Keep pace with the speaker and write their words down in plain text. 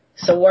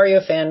So,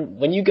 Wario fan,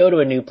 when you go to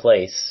a new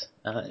place,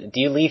 do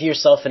you leave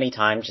yourself any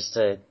time just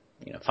to,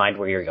 find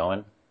where you're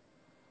going?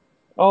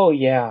 Oh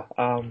yeah.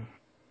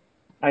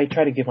 I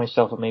try to give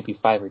myself maybe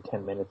 5 or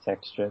 10 minutes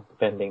extra,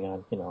 depending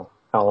on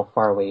how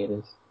far away it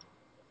is.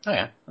 Oh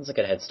yeah, that's a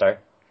good head start.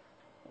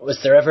 Was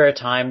there ever a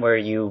time where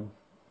you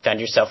found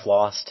yourself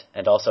lost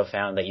and also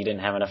found that you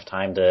didn't have enough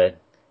time to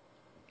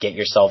get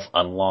yourself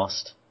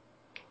unlost?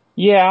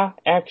 Yeah,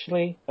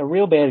 actually, a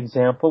real bad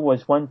example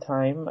was one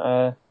time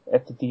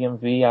at the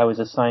DMV. I was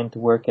assigned to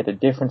work at a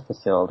different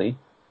facility,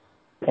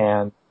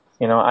 and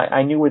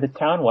I knew where the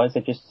town was. I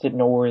just didn't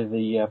know where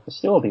the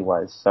facility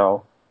was.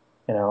 So,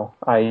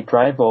 I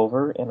drive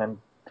over and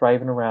I'm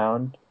driving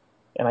around,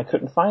 and I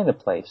couldn't find the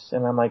place.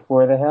 And I'm like,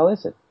 where the hell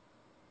is it?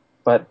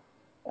 But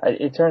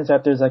it turns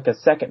out there's like a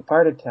second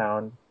part of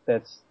town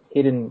that's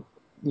hidden.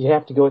 You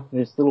have to go through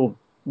this little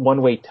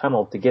one-way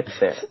tunnel to get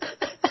there.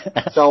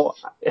 So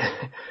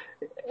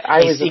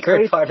I was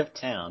secret afraid, part of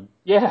town.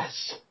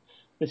 Yes,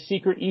 the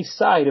secret east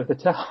side of the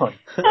town.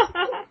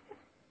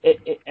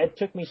 It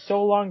took me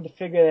so long to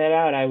figure that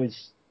out. I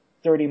was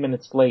 30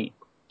 minutes late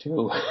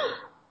too.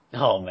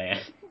 Oh man.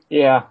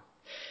 Yeah.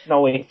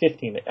 No wait,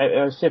 15.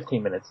 I was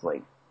 15 minutes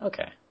late.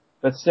 Okay.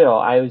 But still,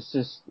 I was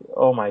just,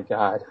 oh my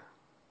god.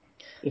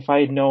 If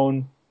I had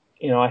known,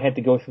 I had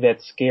to go through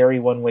that scary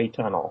one-way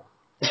tunnel,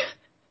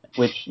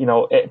 which,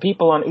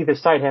 people on either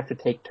side have to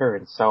take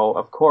turns. So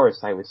of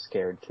course I was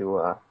scared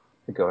to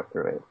go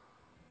through it.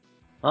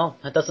 Well,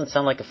 that doesn't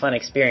sound like a fun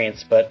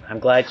experience, but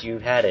I'm glad you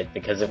had it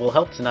because it will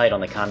help tonight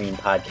on the Commune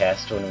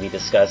podcast when we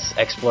discuss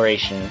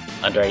exploration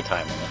under a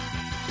time limit.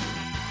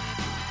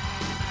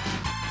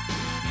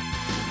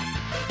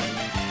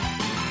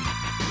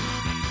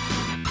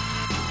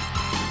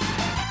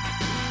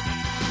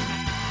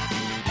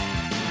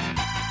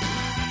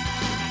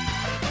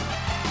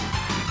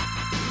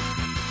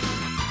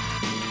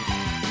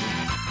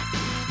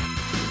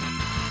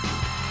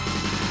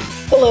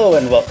 Hello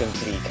and welcome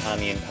to the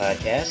Commune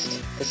Podcast.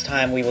 This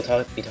time we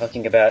will be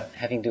talking about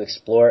having to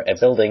explore a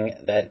building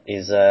that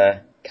is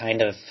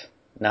kind of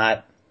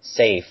not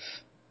safe.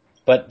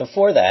 But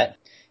before that,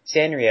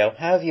 Sanrio,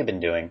 how have you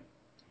been doing?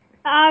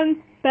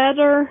 I'm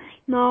better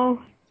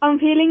now. I'm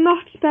feeling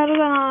much better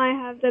than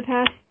I have the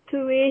past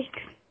 2 weeks,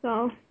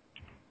 so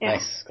yeah.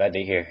 Nice, glad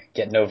to hear.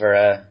 Getting over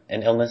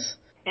an illness?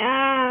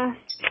 Yeah,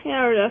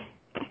 just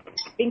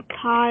being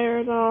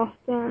tired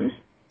often.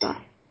 So.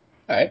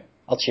 Alright,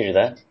 I'll cheer to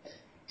that.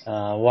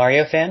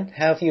 Wario fan,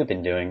 how have you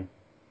been doing?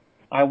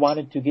 I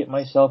wanted to get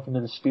myself into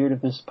the spirit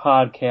of this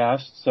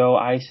podcast, so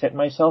I set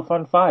myself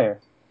on fire.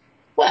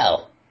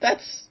 Well,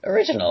 that's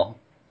original.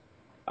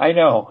 I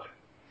know.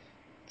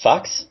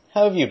 Fox,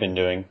 how have you been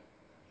doing?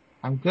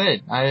 I'm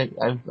good.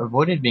 I've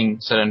avoided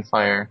being set on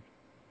fire.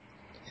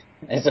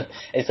 Is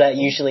that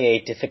usually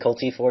a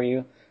difficulty for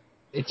you?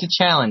 It's a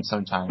challenge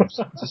sometimes.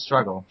 It's a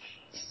struggle.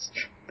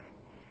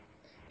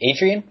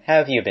 Adrian, how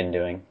have you been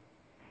doing?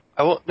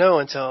 I won't know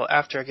until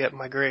after I get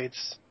my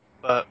grades,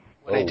 but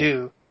when I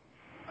do,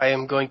 I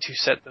am going to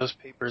set those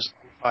papers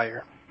on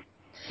fire.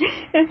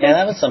 Yeah,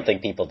 that was something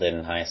people did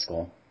in high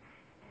school.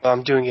 Well,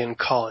 I'm doing it in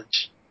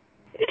college.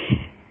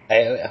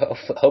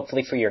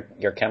 Hopefully for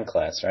your chem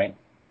class, right?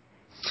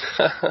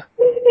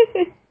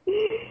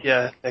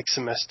 Yeah, next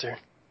semester.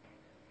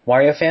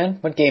 Wario fan,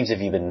 what games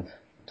have you been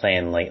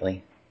playing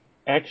lately?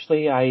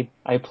 Actually, I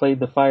played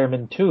the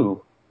Fireman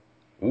 2.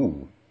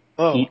 Ooh.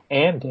 Oh. Pete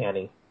and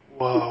Danny.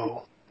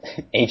 Whoa.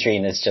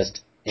 Adrian is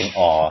just in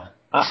awe.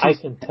 I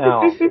can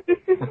tell.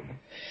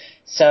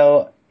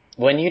 So,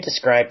 when you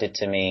described it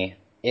to me,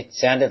 it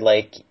sounded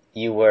like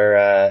you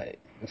were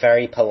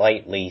very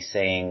politely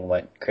saying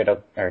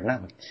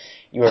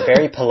you were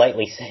very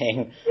politely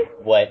saying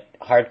what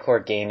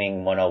Hardcore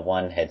Gaming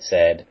 101 had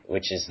said,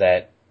 which is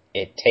that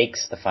it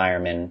takes the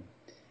fireman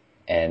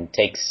and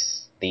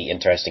takes the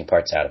interesting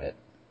parts out of it.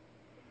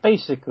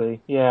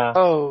 Basically, yeah.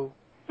 Oh.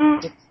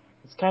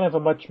 It's kind of a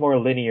much more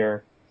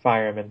linear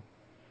fireman.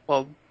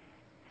 Well,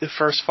 the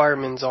first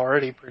fireman's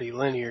already pretty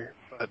linear,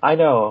 but... I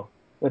know,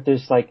 but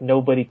there's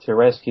nobody to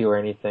rescue or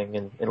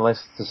anything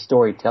unless the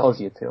story tells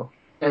you to.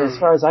 And as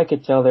far as I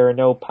could tell, there are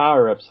no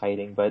power-ups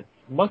hiding, but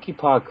Monkey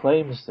Paw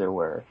claims there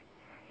were.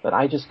 But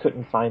I just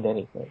couldn't find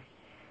anything.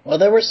 Well,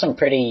 there were some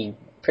pretty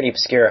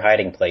obscure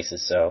hiding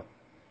places, so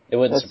it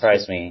wouldn't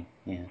surprise me.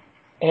 Yeah.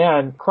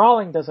 And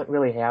crawling doesn't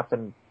really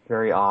happen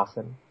very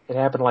often. It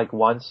happened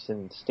once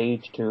in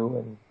Stage 2,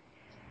 and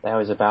that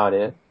was about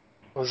it.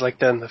 It was like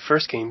that in the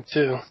first game,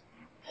 too.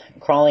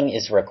 Crawling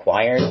is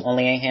required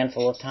only a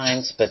handful of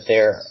times, but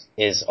there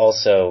is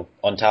also,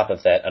 on top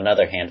of that,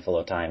 another handful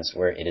of times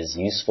where it is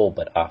useful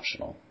but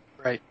optional.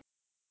 Right.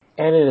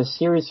 And in a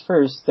series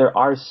first, there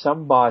are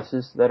some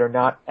bosses that are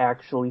not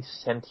actually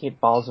sentient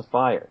balls of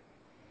fire.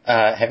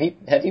 Have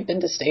you been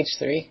to Stage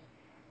 3?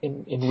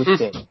 In which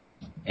game?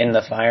 In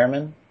the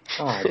Fireman?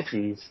 Oh,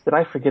 jeez. Did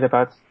I forget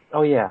about...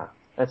 Oh, yeah.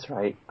 That's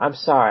right. I'm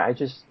sorry.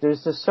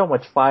 There's just so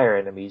much fire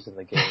enemies in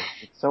the game.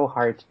 It's so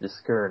hard to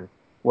discern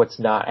what's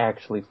not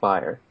actually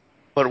fire.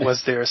 But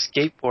was there a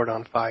skateboard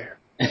on fire?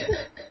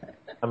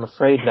 I'm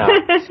afraid not.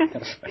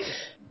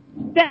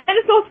 then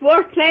it's not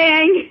worth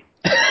playing.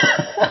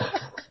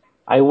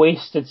 I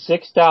wasted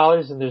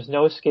 $6 and there's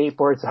no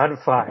skateboards on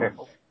fire.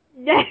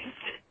 Yes.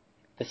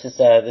 This is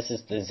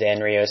the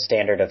Zanrio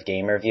standard of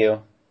game review.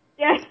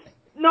 Yes.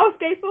 No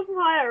skateboards on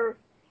fire.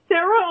 0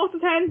 out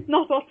of 10,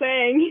 not worth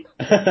playing.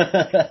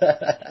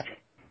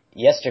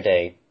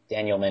 Yesterday,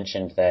 Daniel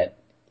mentioned that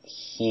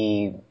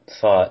he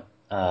thought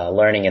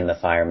learning in the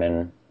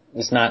fireman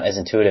was not as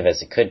intuitive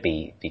as it could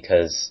be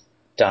because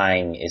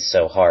dying is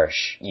so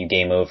harsh. You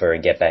game over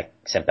and get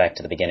sent back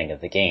to the beginning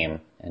of the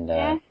game. And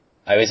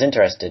I was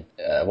interested,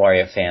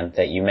 Wario fan,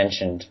 that you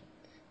mentioned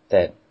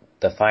that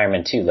the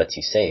Fireman 2 lets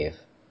you save.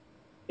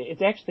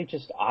 It's actually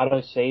just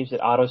auto-saves. It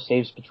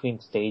auto-saves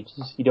between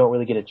stages. You don't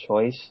really get a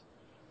choice.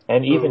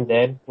 And even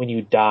then, when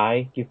you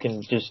die, you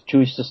can just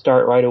choose to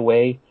start right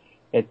away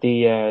at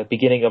the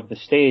beginning of the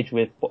stage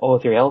with all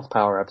of your health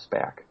power-ups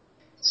back.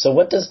 So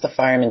what does the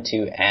Fireman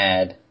 2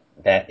 add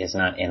that is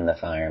not in the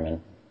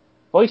Fireman?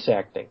 Voice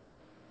acting.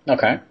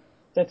 Okay.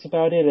 That's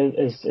about it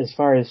as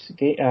far as...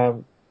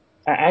 I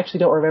actually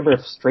don't remember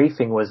if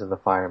strafing was in the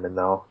Fireman,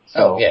 though. So,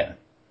 oh, yeah.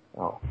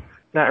 Oh,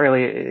 not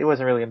really. It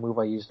wasn't really a move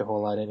I used a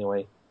whole lot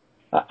anyway.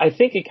 I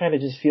think it kind of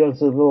just feels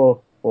a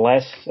little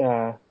less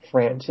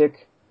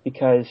frantic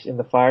because in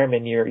the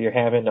Fireman you're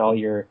having all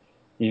your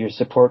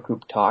support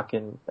group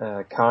talking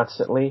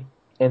constantly,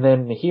 and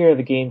then here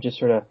the game just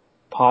sort of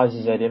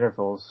pauses at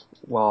intervals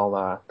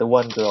while the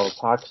one girl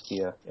talks to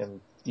you,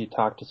 and you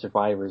talk to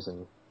survivors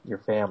and your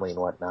family and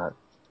whatnot.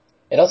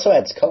 It also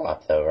adds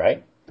co-op, though,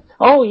 right?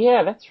 Oh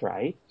yeah, that's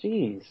right.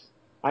 Jeez,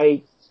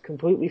 I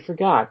completely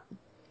forgot.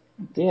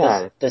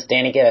 Yeah. Does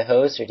Danny get a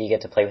hose, or do you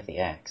get to play with the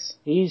axe?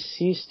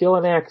 He's still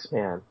an axe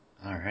man.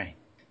 All right.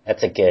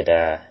 That's a good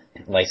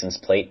license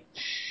plate.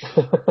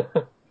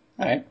 All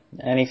right.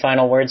 Any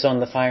final words on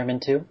the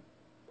Fireman 2?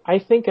 I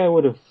think I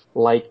would have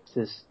liked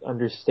to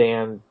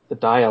understand the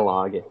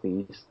dialogue at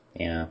least.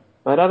 Yeah.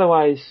 But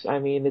otherwise, I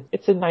mean,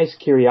 it's a nice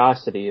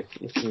curiosity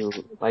if you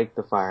like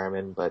the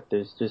Fireman, but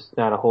there's just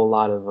not a whole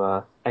lot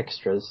of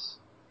extras.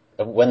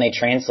 When they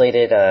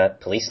translated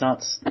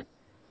Policenauts,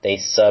 they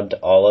subbed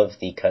all of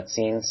the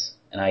cutscenes,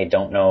 and I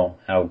don't know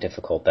how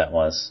difficult that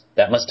was.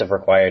 That must have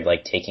required,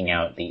 like, taking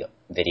out the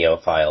video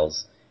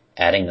files,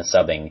 adding the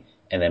subbing,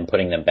 and then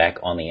putting them back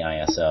on the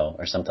ISO,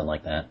 or something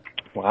like that.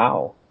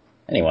 Wow.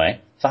 Anyway,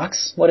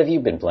 Fox, what have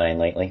you been playing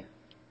lately?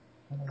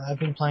 I've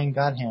been playing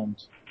God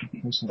Hand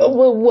recently. Oh,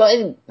 well,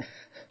 what?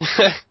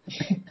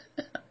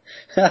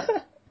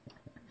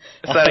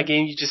 It's not a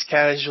game you just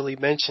casually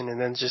mention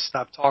and then just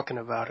stop talking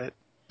about it.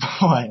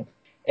 What?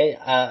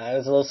 I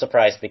was a little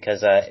surprised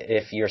because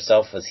if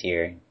yourself was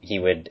here, he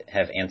would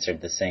have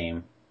answered the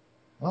same.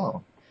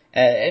 Oh.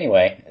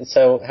 Anyway,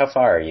 so how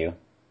far are you?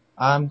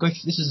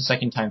 This is the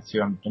second time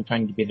through. I'm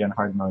trying to beat it on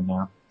hard mode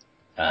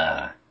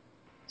now.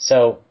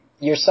 So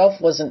yourself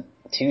wasn't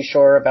too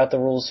sure about the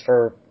rules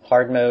for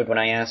hard mode when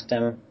I asked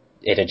him.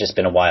 It had just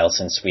been a while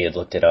since we had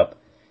looked it up.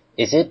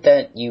 Is it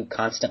that you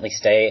constantly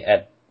stay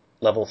at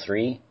level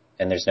 3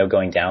 and there's no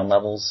going down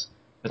levels?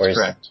 That's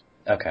correct.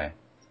 Okay.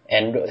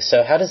 And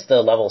so how does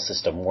the level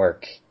system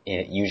work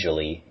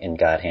usually in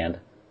God Hand?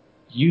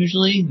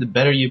 Usually, the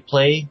better you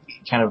play,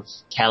 it kind of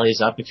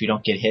tallies up if you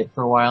don't get hit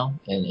for a while,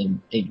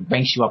 and it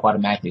ranks you up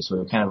automatically,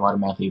 so it kind of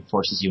automatically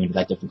forces you into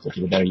that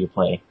difficulty the better you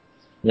play.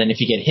 And then if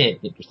you get hit,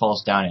 it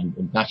falls down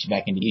and knocks you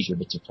back into easier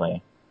bits of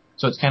play.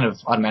 So it's kind of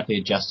automatically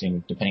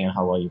adjusting depending on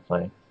how well you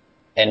play.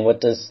 And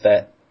what does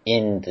that,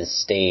 in the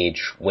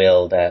stage,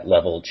 will that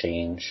level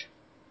change?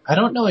 I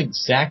don't know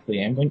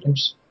exactly.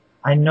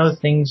 I know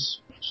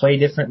things play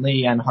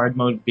differently on hard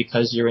mode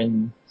because you're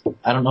in...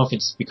 I don't know if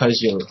it's because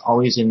you're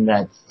always in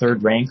that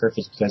third rank or if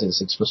it's because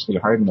it's explicitly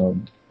hard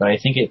mode. But I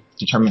think it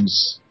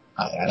determines,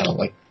 I don't know,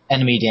 like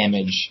enemy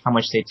damage, how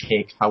much they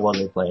take, how well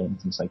they play, and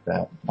things like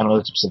that. I don't know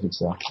the specifics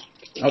though.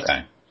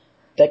 Okay.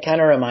 That kind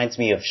of reminds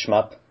me of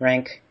shmup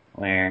rank,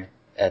 where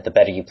the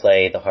better you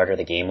play, the harder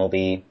the game will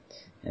be.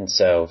 And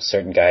so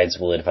certain guides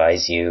will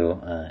advise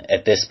you,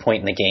 at this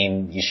point in the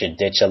game, you should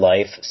ditch a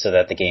life so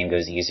that the game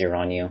goes easier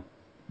on you.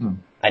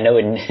 I know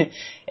in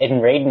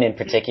Raiden in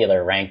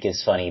particular, rank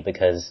is funny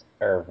because,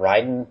 or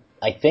Raiden,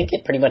 I think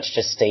it pretty much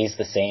just stays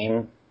the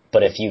same,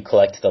 but if you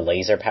collect the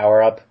laser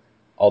power-up,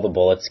 all the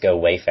bullets go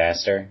way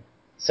faster.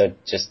 So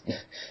just,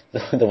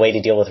 the way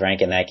to deal with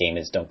rank in that game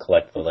is don't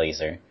collect the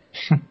laser.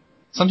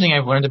 Something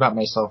I've learned about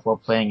myself while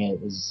playing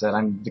it is that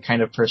I'm the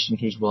kind of person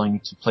who's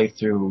willing to play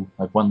through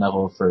like one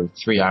level for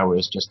 3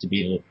 hours just to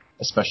beat it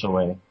a special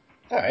way.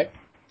 Alright.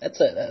 That's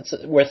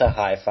worth a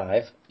high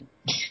five.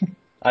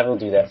 I will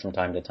do that from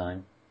time to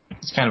time.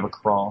 It's kind of a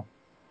crawl.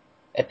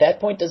 At that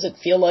point, does it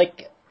feel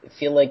like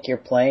you're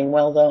playing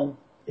well, though?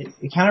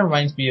 It kind of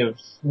reminds me of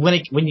when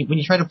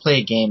you try to play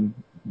a game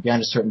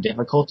beyond a certain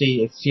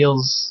difficulty, it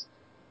feels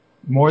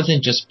more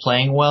than just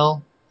playing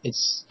well.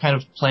 It's kind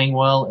of playing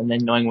well and then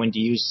knowing when to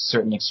use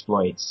certain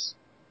exploits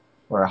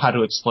or how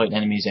to exploit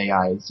enemies'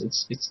 AIs.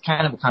 It's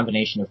kind of a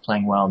combination of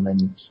playing well and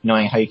then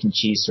knowing how you can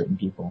cheese certain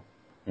people.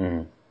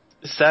 Mm.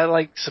 Is that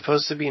like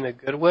supposed to be in a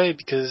good way?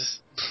 Because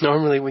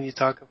normally when you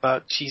talk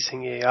about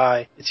cheesing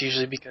AI, it's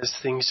usually because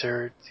things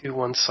are too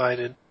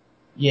one-sided.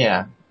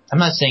 Yeah, I'm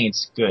not saying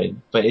it's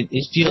good, but it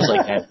feels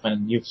like that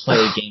when you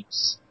play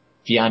games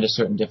beyond a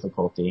certain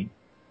difficulty,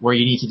 where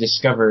you need to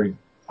discover,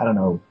 I don't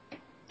know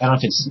if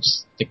it's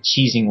just the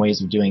cheesing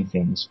ways of doing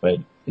things, but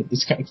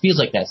it feels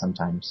like that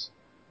sometimes.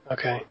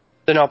 Okay.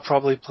 Then I'll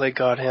probably play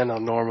God Hand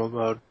on normal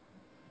mode.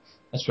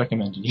 That's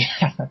recommended,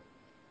 yeah.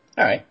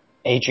 Alright.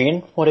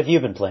 Adrian, what have you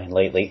been playing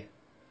lately?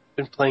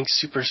 Been playing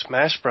Super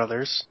Smash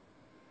Brothers.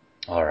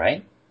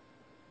 Alright.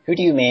 Who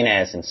do you main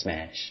as in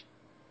Smash?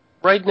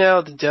 Right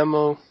now, the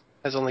demo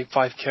has only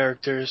 5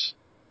 characters,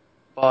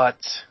 but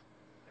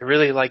I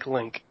really like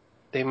Link.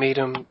 They made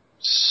him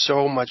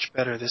so much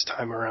better this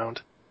time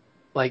around.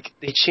 Like,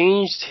 they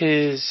changed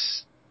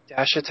his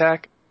dash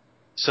attack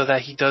so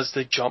that he does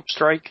the jump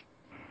strike,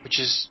 which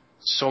is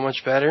so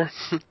much better.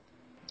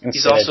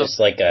 Instead of just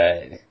like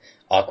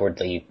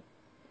awkwardly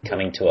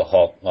coming to a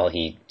halt while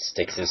he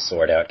sticks his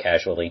sword out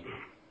casually.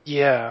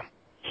 Yeah.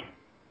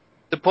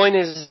 The point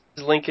is,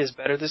 Link is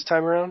better this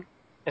time around,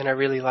 and I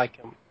really like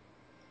him.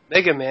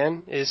 Mega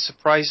Man is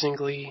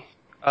surprisingly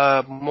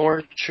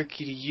more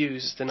tricky to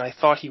use than I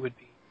thought he would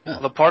be.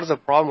 Oh. The part of the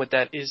problem with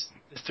that is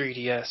the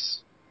 3DS,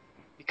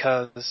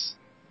 because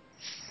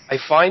I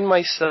find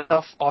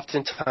myself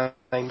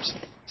oftentimes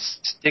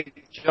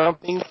stick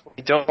jumping when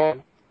I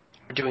don't,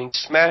 or doing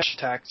smash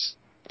attacks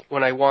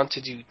when I want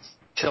to do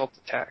tilt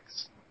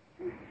attacks.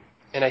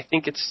 And I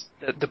think it's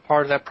the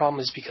part of that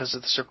problem is because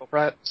of the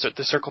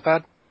circle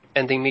pad,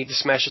 and they made the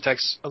smash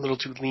attacks a little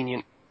too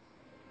lenient.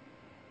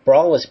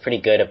 Brawl was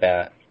pretty good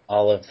about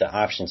all of the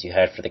options you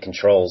had for the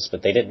controls,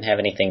 but they didn't have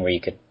anything where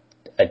you could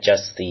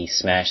adjust the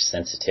smash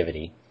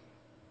sensitivity.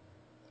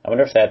 I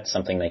wonder if that's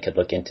something they could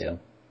look into.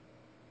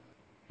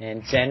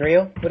 And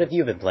Sanrio, what have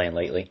you been playing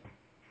lately?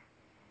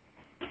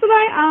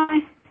 Yesterday I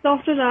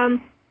started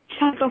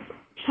Child of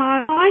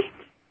Light.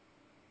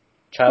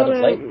 Child of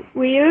Light?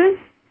 Wii U.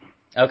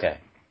 Okay.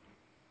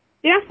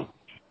 Yeah.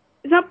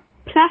 It's a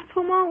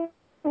platformer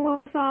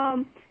with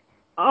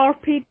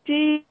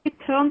RPG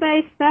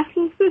turn-based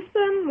battle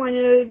system when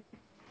you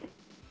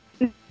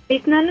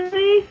beat an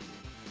enemy.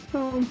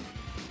 So,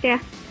 yeah.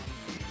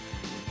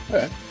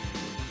 Okay.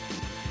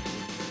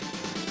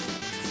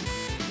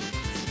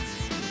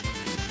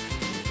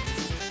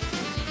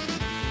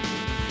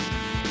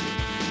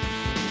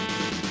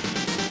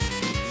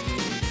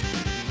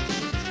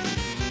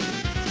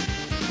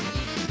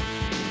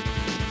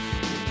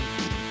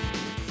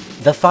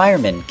 The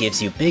Fireman gives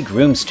you big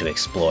rooms to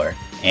explore,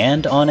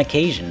 and on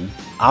occasion,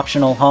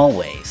 optional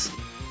hallways.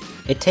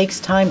 It takes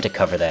time to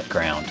cover that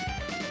ground.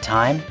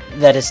 Time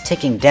that is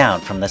ticking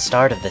down from the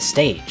start of the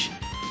stage.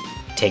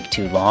 Take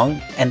too long,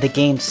 and the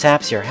game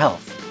saps your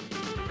health.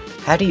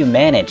 How do you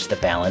manage the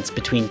balance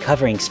between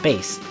covering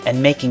space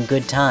and making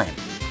good time?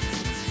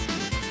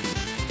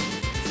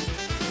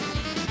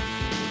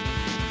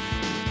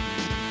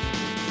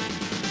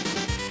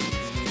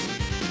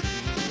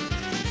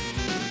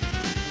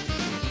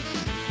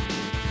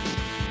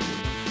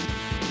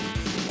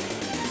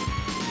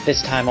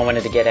 This time I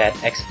wanted to get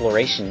at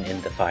exploration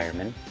in the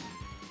Fireman.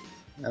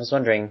 I was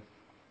wondering,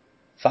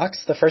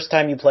 Fox, the first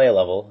time you play a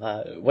level,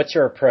 what's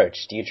your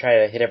approach? Do you try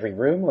to hit every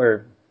room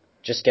or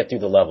just get through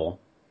the level?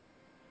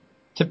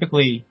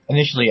 Typically,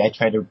 initially, I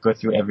try to go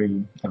through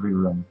every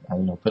room. I,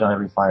 put on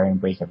every fire and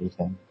break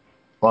everything,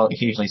 while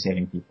occasionally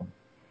saving people.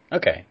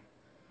 Okay.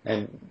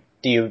 And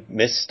do you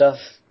miss stuff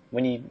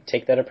when you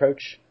take that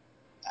approach?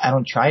 I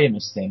don't try to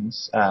miss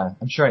things.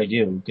 I'm sure I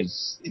do,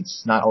 because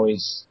it's not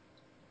always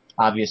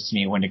obvious to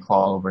me when to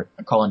crawl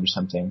under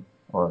something,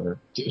 or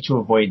to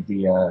avoid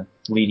the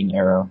leading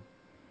arrow.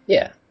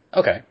 Yeah.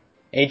 Okay.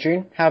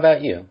 Adrian, how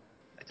about you?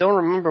 I don't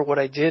remember what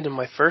I did in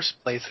my first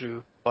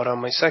playthrough, but on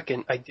my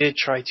second, I did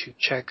try to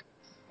check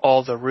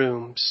all the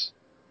rooms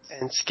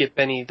and skip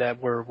any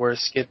that were worth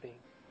skipping.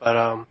 But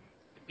it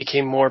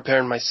became more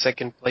apparent in my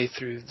second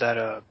playthrough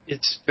that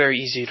it's very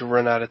easy to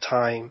run out of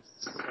time,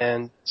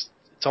 and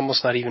it's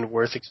almost not even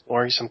worth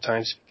exploring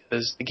sometimes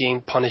because the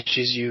game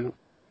punishes you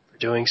for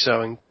doing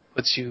so and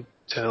puts you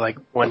to like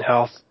 1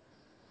 health.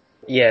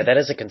 Yeah, that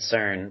is a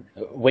concern.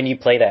 When you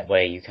play that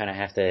way, you kind of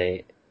have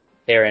to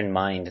bear in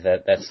mind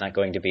that that's not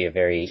going to be a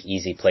very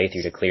easy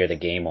playthrough to clear the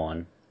game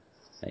on.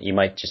 You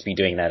might just be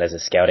doing that as a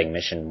scouting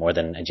mission more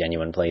than a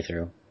genuine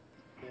playthrough.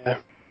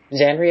 Yeah.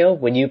 Zanrio,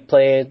 when you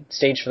play a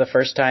stage for the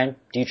first time,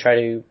 do you try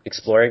to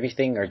explore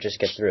everything or just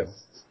get through?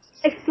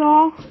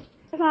 Explore.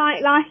 I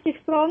like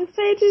exploring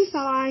stages.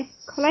 I like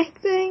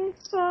collecting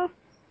stuff.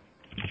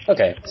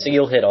 Okay, so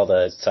you'll hit all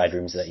the side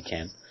rooms that you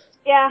can.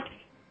 Yeah.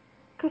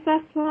 Because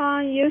that's why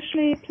I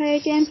usually play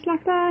games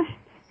like that.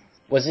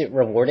 Was it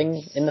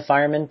rewarding in the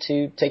Fireman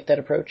to take that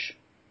approach?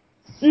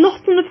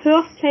 Not in the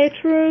first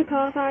playthrough,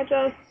 because I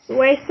just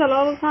wasted a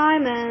lot of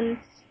time and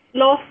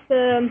lost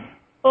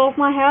all of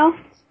my health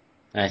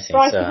I see.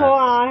 right before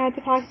I had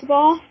to fight the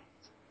boss.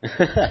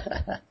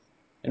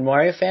 And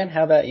Mario fan,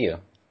 how about you?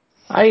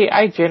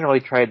 I generally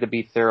tried to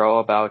be thorough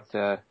about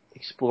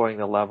exploring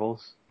the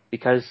levels.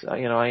 because,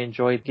 I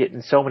enjoyed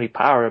getting so many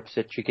power-ups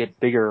that you get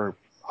bigger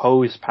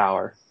hose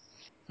power.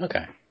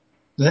 Okay.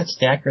 Does that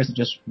stack, or is it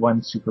just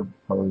one super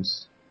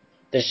hose?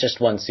 There's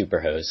just one super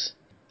hose.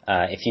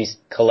 If you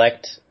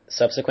collect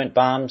subsequent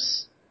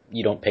bombs,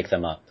 you don't pick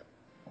them up.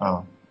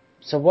 Oh.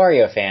 So,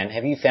 Wario fan,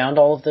 have you found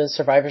all of the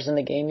survivors in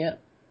the game yet?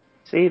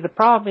 See, the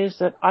problem is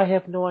that I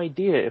have no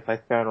idea if I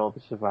found all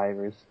the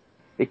survivors.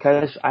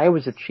 Because I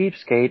was a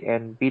cheapskate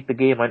and beat the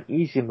game on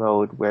easy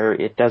mode where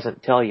it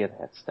doesn't tell you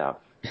that stuff.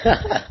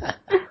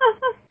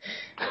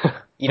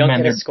 You don't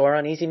get a score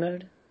on easy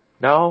mode?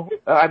 No,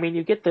 I mean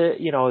you get the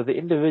the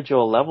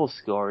individual level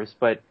scores,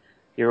 but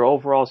your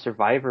overall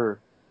survivor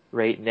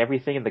rate and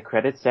everything in the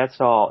credits, that's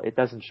all. It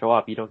doesn't show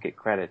up. You don't get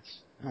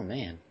credits. Oh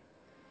man.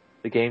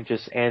 The game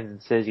just ends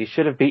and says you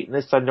should have beaten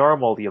this on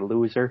normal, you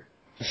loser.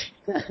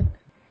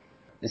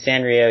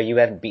 Sanrio, you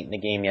haven't beaten the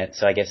game yet,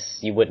 so I guess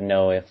you wouldn't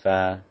know if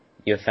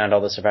you have found all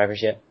the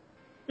survivors yet?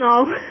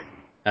 No.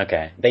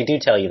 Okay. They do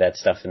tell you that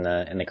stuff in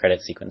the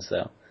credit sequence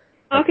though.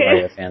 Like Okay.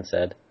 Wario fan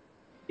said.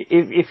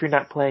 If you're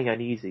not playing on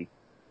easy.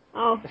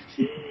 Oh.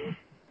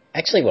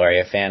 Actually,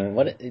 Wario fan,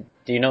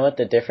 do you know what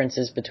the difference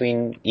is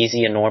between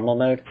easy and normal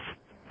mode?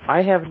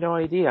 I have no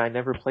idea. I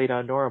never played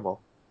on normal.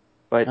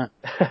 But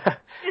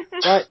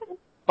Huh.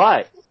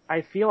 but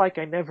I feel like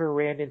I never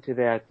ran into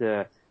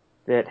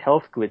that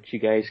health glitch you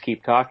guys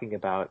keep talking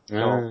about.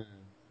 So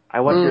I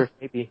wonder if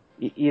maybe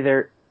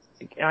either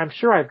I'm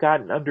sure I've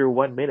gotten under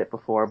 1 minute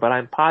before, but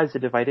I'm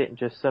positive I didn't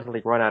just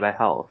suddenly run out of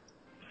health.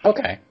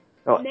 Okay.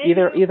 So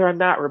either I'm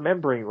not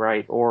remembering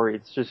right, or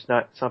it's just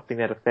not something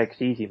that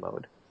affects easy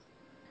mode.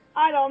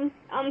 I'm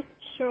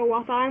sure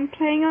what I'm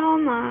playing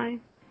on.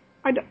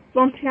 I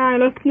don't think I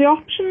looked at the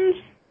options.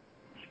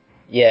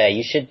 Yeah,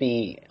 you should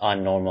be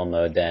on normal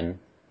mode then.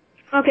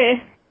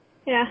 Okay.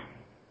 Yeah.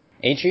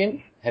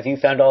 Adrian, have you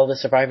found all the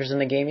survivors in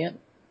the game yet?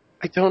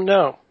 I don't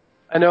know.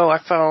 I know I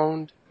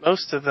found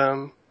most of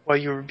them while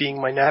you were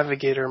being my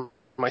navigator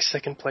my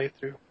second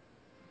playthrough.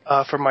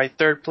 For my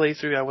third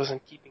playthrough, I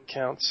wasn't keeping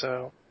count,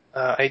 so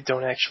I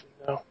don't actually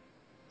know.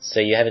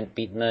 So you haven't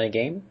beaten the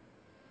game?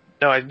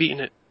 No, I've beaten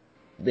it.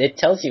 It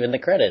tells you in the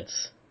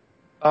credits.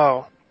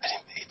 Oh, I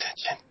didn't pay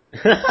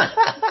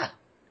attention.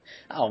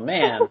 Oh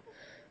man.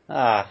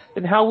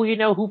 Then how will you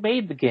know who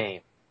made the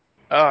game?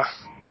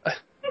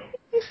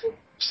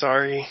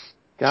 Sorry.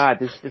 God,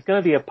 there's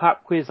going to be a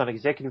pop quiz on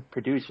executive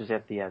producers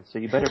at the end, so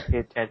you better pay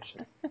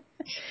attention.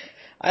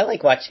 I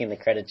like watching the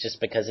credits just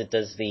because it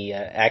does the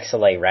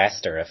Axelay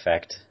raster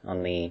effect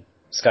on the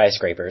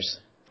skyscrapers.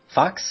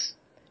 Fox,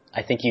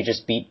 I think you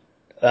just beat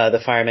the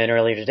fireman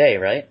earlier today,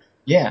 right?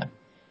 Yeah.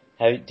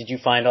 Did you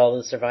find all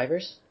the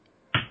survivors?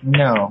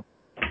 No.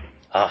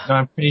 No, No,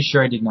 I'm pretty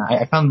sure I did not.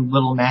 I found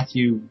little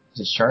Matthew,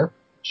 is it Sharp?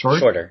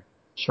 Shorter.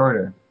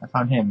 Shorter. I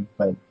found him,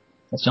 but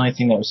that's the only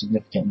thing that was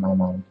significant in my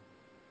mind.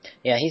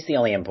 Yeah, he's the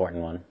only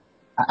important one.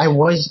 I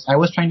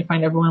was trying to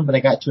find everyone, but I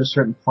got to a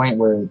certain point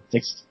where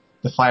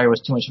the fire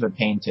was too much of a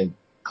pain to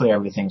clear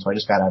everything, so I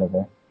just got out of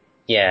there.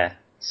 Yeah,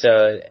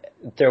 so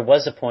there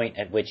was a point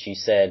at which you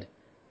said,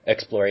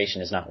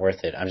 exploration is not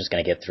worth it, I'm just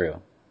going to get through.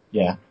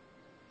 Yeah.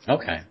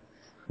 Okay.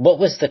 What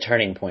was the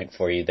turning point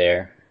for you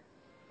there?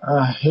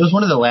 It was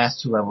one of the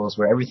last two levels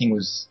where all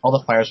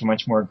the fires were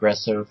much more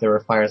aggressive. There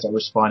were fires that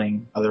were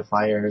spawning other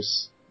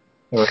fires.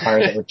 There were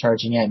fires that were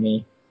charging at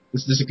me.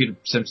 This is a good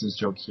Simpsons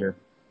joke here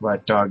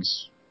about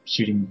dogs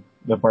shooting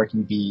the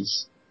barking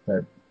bees.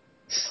 But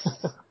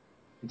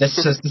that's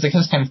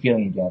the kind of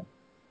feeling you get.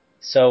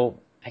 So,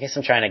 I guess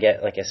I'm trying to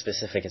get as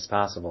specific as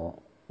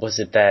possible. Was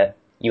it that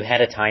you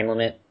had a time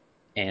limit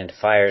and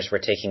fires were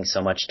taking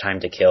so much time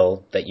to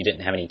kill that you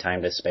didn't have any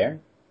time to spare?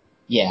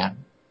 Yeah.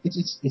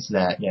 It's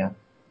that, yeah.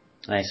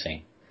 I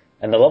see.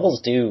 And the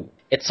levels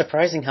it's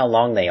surprising how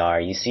long they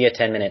are. You see a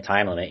 10-minute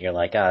time limit, you're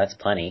like, that's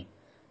plenty.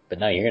 But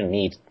no, you're going to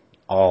need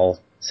all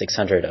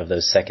 600 of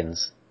those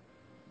seconds.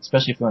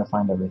 Especially if you want to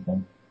find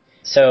everything.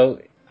 So,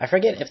 I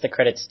forget if the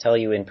credits tell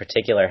you in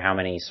particular how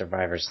many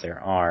survivors there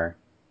are.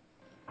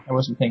 I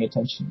wasn't paying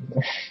attention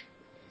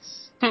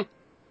either.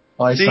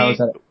 All I saw was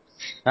that...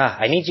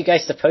 I need you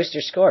guys to post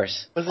your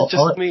scores. Was it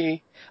just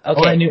me? Okay.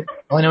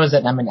 All I know is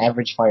that I'm an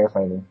average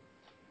firefighter.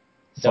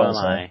 So am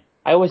I.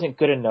 I wasn't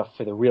good enough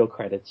for the real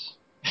credits.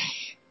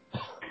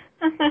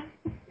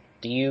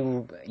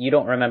 You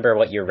don't remember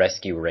what your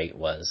rescue rate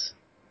was?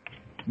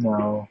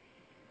 No.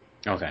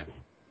 Okay.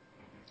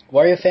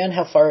 Wario fan,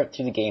 how far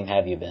through the game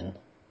have you been?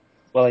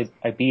 Well,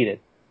 I beat it.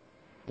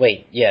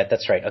 Wait, yeah,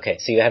 that's right. Okay,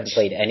 so you haven't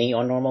played any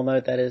on normal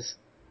mode, that is?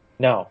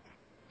 No.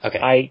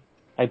 Okay.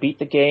 I beat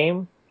the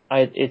game.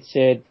 It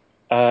said,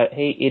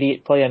 hey,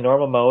 idiot, play on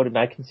normal mode, and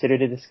I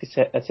considered it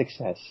a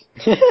success.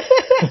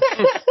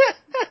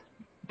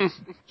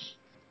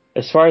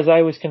 As far as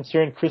I was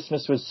concerned,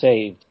 Christmas was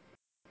saved.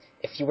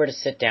 If you were to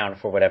sit down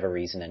for whatever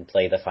reason and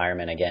play the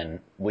firemen again,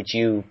 would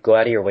you go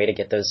out of your way to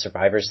get those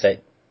survivors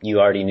that you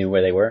already knew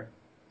where they were?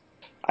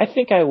 I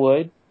think I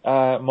would,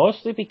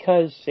 mostly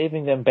because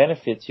saving them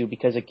benefits you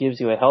because it gives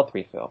you a health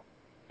refill.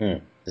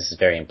 This is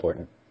very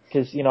important.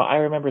 Because, I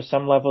remember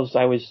some levels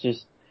I was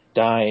just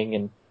dying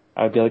and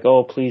I'd be like,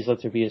 oh, please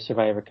let there be a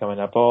survivor coming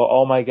up.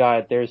 Oh my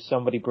God, there's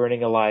somebody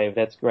burning alive.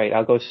 That's great.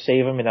 I'll go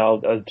save him and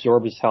I'll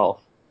absorb his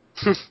health.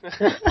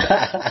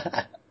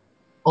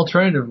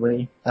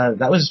 Alternatively,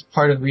 that was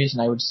part of the reason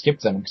I would skip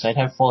them, because I'd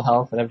have full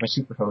health, I'd have my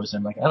super hose, and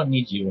I'm like, I don't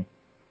need you.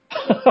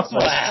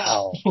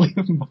 Wow. Leave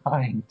them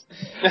behind.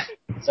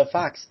 So,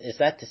 Fox, is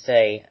that to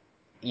say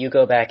you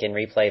go back and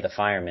replay the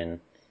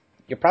fireman?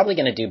 You're probably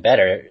going to do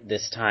better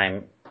this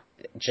time,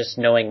 just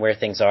knowing where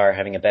things are,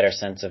 having a better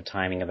sense of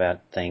timing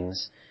about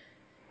things.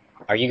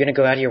 Are you going to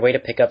go out of your way to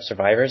pick up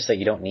survivors that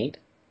you don't need?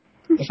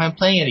 If I'm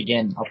playing it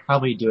again, I'll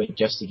probably do it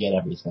just to get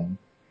everything.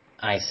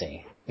 I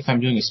see. If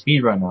I'm doing a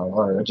speed run though,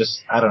 or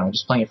just, I don't know,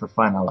 just playing it for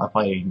fun, I'll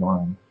probably ignore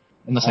them.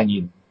 Unless I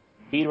need them.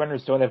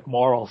 Speedrunners don't have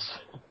morals.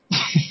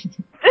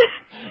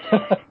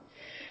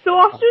 So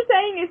what you're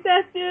saying is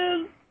that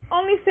you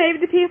only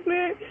save the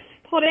people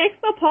for the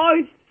extra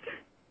points.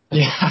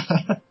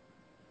 Yeah.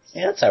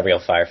 Yeah, that's how real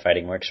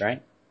firefighting works,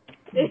 right?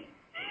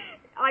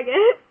 I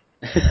guess.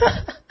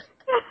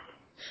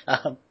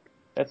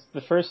 That's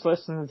the first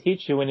lesson they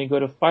teach you when you go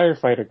to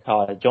firefighter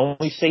college.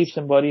 Only save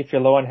somebody if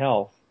you're low on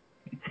health.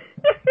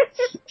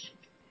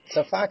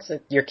 So, Fox,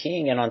 you're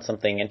keying in on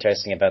something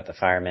interesting about the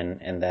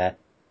firemen, in that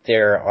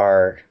there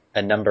are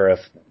a number of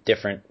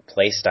different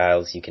play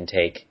styles you can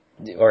take,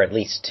 or at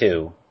least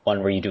two.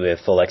 One where you do a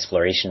full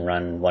exploration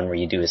run, one where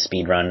you do a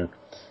speed run,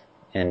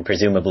 and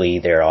presumably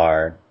there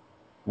are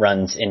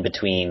runs in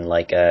between,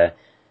 like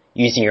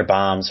using your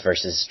bombs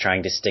versus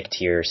trying to stick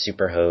to your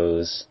super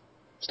hose,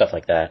 stuff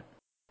like that.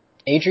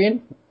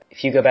 Adrian,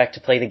 if you go back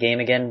to play the game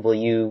again, will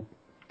you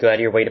go out of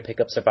your way to pick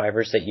up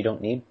survivors that you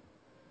don't need?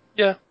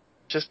 Yeah,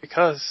 just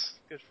because.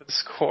 Good for the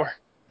score.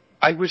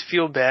 I would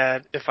feel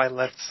bad if I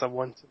left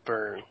someone to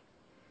burn.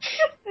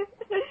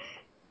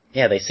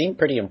 Yeah, they seem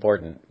pretty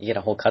important. You get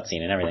a whole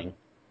cutscene and everything.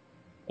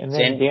 And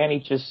then Danny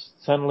just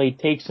suddenly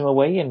takes him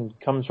away and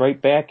comes right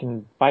back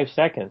in 5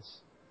 seconds.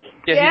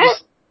 Yeah,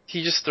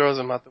 he just throws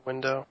him out the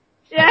window.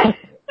 Yeah.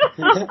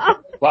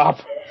 Flop.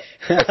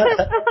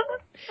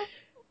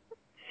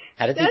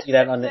 How did he do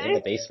that in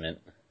the basement?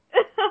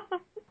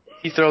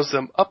 He throws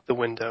them up the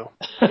window.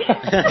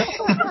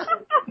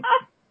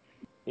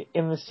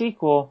 In the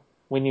sequel,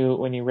 when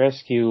you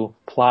rescue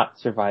plot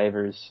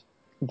survivors,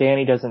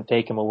 Danny doesn't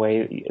take him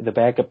away. The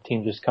backup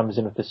team just comes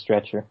in with the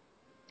stretcher.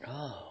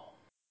 Oh.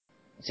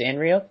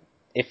 Zanrio,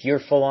 if you're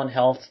full on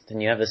health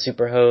and you have the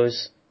super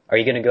hose, are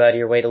you going to go out of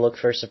your way to look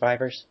for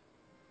survivors?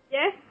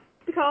 Yes,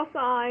 because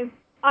I'm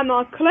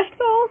a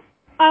collector.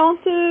 I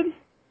want to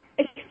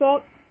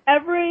explore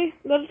every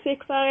little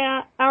secret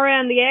area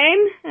in the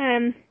game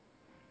and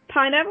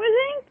find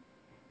everything.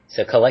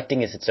 So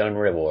collecting is its own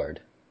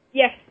reward.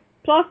 Yes.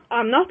 Plus,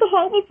 I'm not a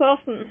horrible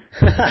person.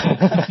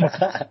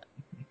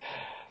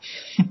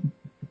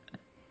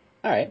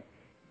 Alright.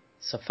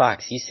 So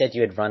Fox, you said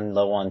you had run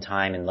low on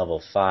time in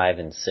level 5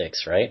 and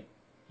 6, right?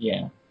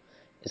 Yeah.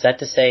 Is that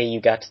to say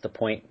you got to the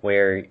point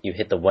where you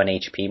hit the 1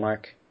 HP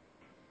mark?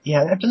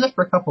 Yeah, I've done that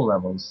for a couple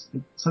levels.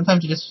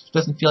 Sometimes it just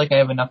doesn't feel like I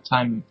have enough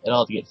time at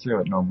all to get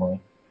through it normally.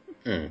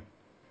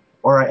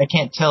 Or I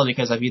can't tell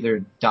because I've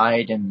either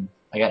died and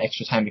I got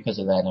extra time because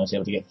of that and I was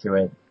able to get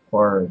through it,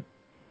 or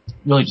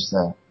really just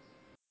that.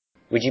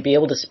 Would you be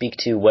able to speak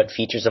to what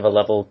features of a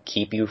level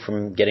keep you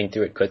from getting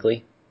through it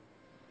quickly?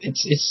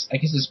 It's I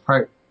guess it's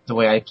part the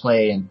way I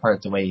play and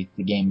part the way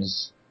the game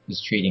is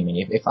treating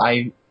me. If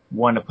I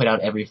want to put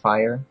out every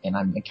fire and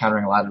I'm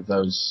encountering a lot of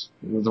those,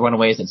 the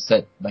runaways that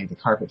set like the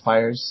carpet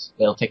fires,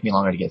 it'll take me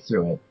longer to get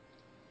through it.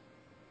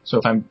 So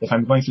if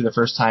I'm going through the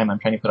first time, I'm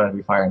trying to put out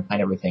every fire and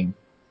find everything.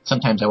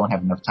 Sometimes I won't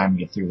have enough time to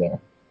get through there.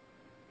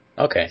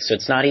 Okay, so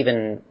it's not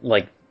even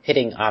like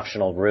hitting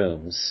optional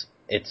rooms.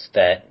 It's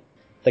that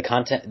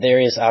there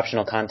is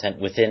optional content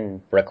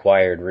within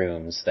required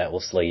rooms that will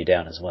slow you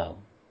down as well.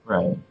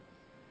 Right.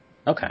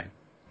 Okay.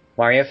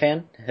 Mario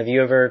fan, have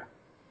you ever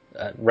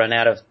run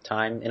out of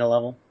time in a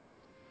level?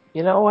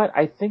 You know what?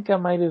 I think I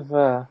might have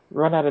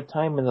run out of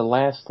time in the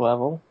last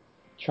level,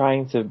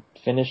 trying to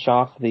finish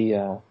off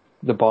the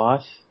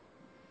boss,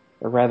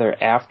 or rather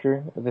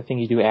after the thing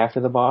you do after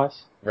the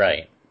boss.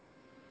 Right.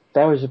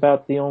 That was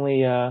about the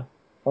only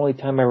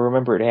time I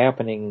remember it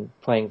happening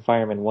playing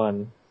Fireman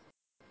 1.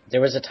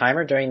 There was a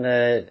timer during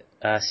the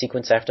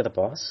sequence after the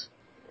boss?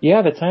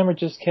 Yeah, the timer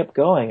just kept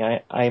going.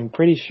 I'm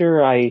pretty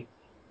sure I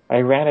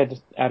ran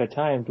out of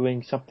time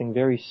doing something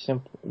very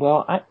simple.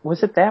 Well,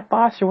 was it that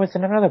boss or was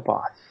it another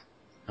boss?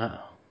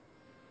 Uh-oh.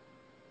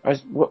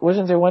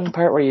 Wasn't there one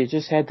part where you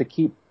just had to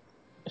keep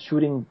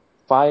shooting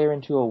fire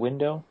into a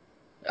window?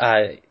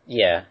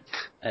 Yeah.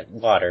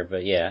 Water,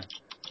 but yeah.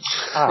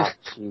 Ah,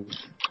 jeez.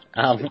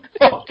 Oh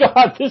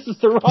God, this is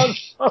the wrong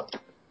song.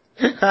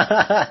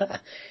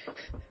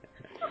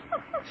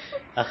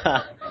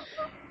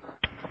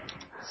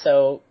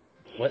 So,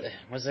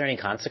 was there any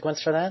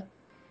consequence for that?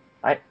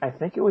 I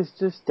think it was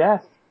just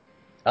death.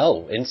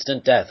 Oh,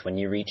 instant death when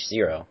you reach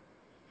 0.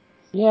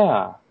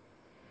 Yeah.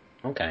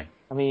 Okay.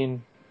 I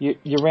mean,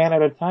 you ran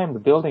out of time. The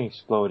building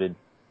exploded.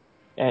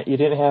 You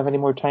didn't have any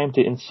more time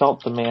to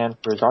insult the man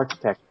for his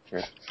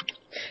architecture.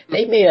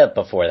 They made up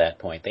before that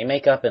point. They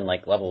make up in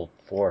like level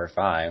 4 or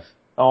 5.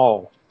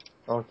 Oh,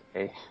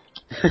 okay.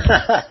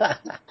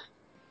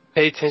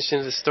 Pay attention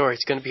to the story.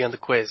 It's going to be on the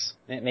quiz.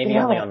 Maybe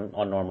only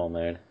on normal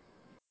mode.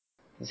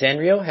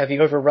 Zanrio, have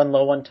you ever run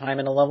low on time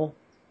in a level?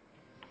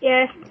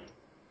 Yes.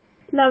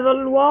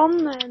 Level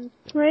 1 and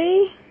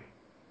 3.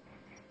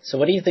 So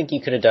what do you think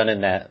you could have done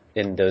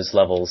in those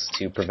levels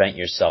to prevent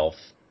yourself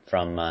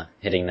from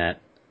hitting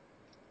that?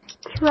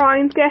 Try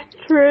and get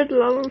through the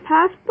level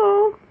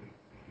faster.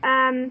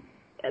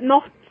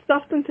 Not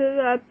stopping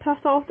to pass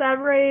off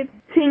every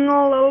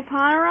single little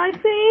fire I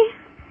see.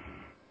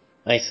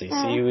 I see.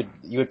 So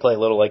you would play a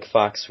little like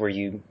Fox, where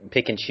you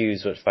pick and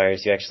choose what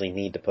fires you actually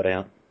need to put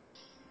out.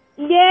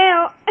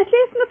 Yeah, at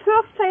least in the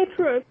first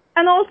playthrough.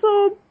 And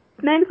also,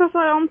 maybe because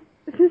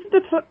since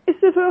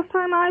it's the first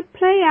time I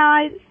play,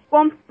 I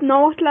won't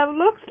know what level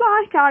looks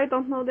like. I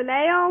don't know the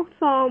layout,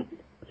 so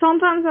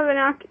sometimes I've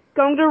been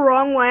going the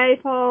wrong way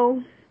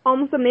for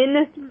almost a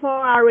minute before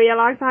I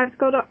realize I have to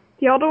go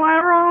the other way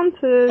around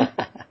to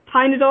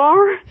find the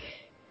door.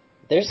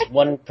 There's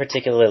one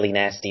particularly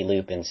nasty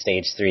loop in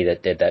Stage 3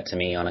 that did that to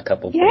me on a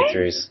couple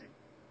playthroughs.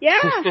 Yeah,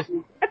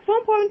 at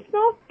some point it's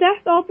not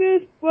that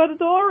obvious where the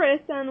door is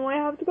and where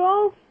I have to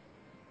go.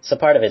 So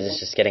part of it is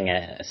just getting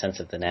a sense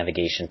of the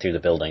navigation through the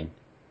building.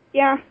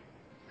 Yeah.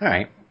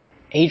 Alright.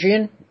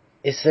 Adrian,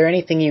 is there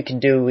anything you can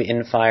do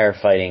in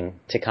firefighting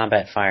to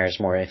combat fires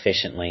more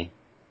efficiently?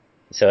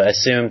 So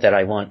assume that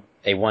I want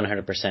a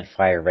 100%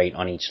 fire rate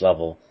on each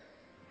level.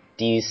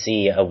 Do you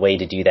see a way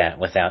to do that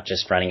without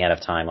just running out of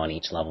time on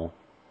each level?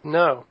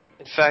 No.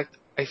 In fact,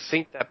 I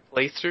think that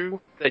playthrough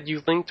that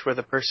you linked where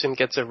the person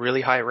gets a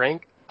really high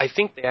rank, I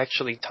think they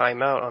actually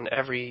time out on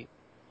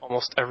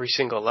almost every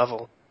single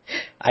level.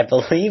 I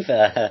believe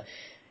the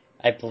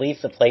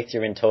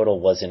playthrough in total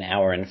was 1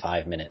 hour and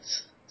 5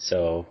 minutes.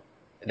 So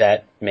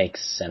that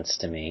makes sense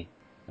to me.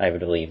 I would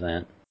believe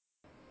that.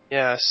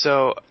 Yeah,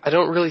 so I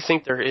don't really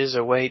think there is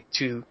a way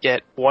to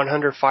get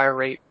 100 fire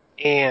rate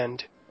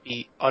and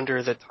be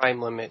under the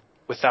time limit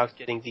without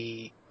getting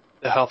the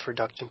health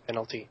reduction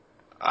penalty.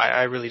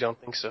 I really don't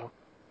think so.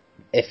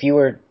 If you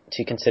were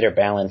to consider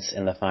balance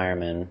in the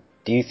firemen,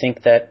 do you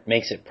think that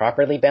makes it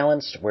properly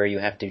balanced, where you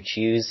have to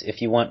choose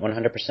if you want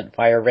 100%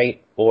 fire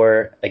rate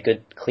or a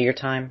good clear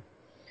time?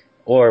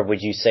 Or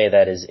would you say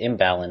that is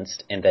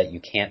imbalanced and that you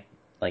can't,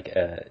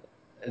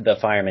 the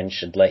firemen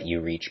should let you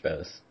reach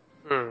both?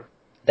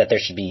 That there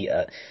should be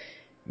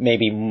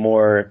maybe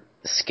more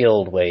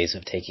skilled ways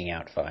of taking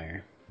out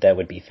fire that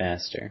would be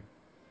faster?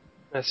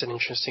 That's an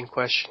interesting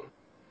question.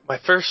 My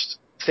first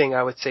thing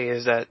I would say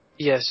is that,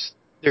 yes,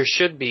 there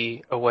should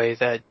be a way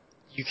that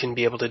you can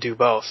be able to do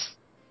both.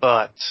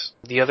 But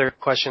the other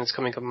question that's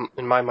coming up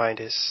in my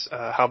mind is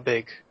how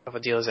big of a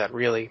deal is that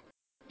really?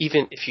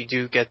 Even if you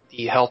do get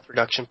the health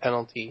reduction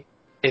penalty,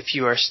 if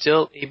you are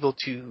still able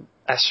to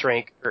S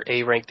rank or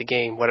A rank the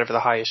game, whatever the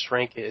highest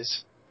rank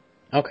is.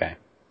 Okay.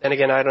 And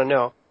again, I don't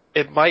know.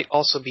 It might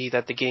also be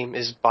that the game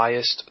is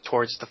biased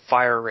towards the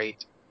fire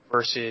rate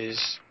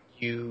versus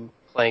you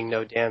playing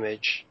no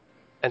damage,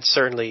 and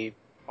certainly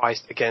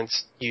biased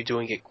against you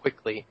doing it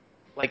quickly.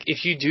 Like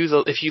if you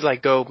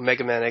go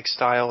Mega Man X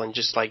style and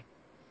just like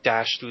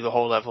dash through the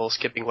whole level,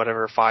 skipping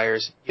whatever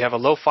fires, you have a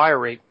low fire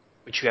rate,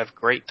 but you have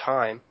great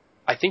time.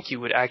 I think you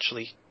would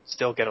actually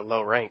still get a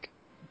low rank,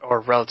 or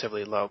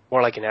relatively low,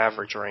 more like an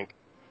average rank.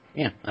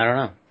 Yeah, I don't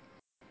know.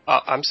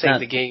 I'm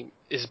saying the game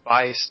is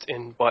biased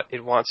in what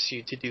it wants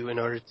you to do in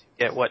order to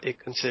get what it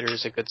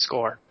considers a good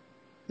score.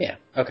 Yeah,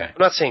 okay. I'm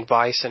not saying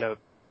bias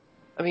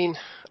I mean,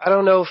 I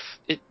don't know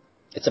if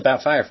It's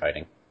about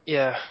firefighting.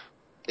 Yeah.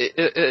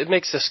 It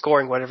makes the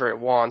scoring whatever it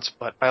wants,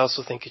 but I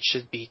also think it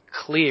should be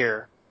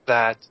clear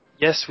that,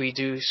 yes, we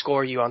do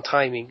score you on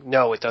timing.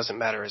 No, it doesn't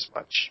matter as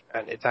much.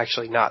 And it's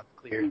actually not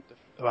clear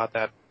about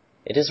that.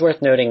 It is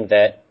worth noting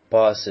that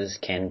bosses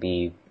can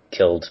be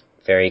killed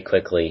very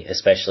quickly,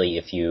 especially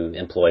if you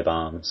employ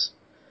bombs.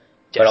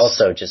 Yes. But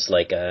also, just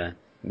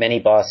many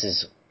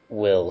bosses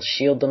will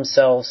shield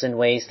themselves in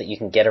ways that you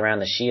can get around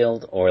the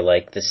shield, or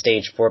like the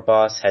stage 4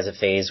 boss has a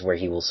phase where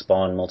he will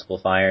spawn multiple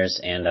fires,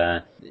 and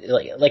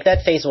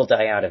that phase will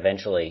die out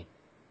eventually.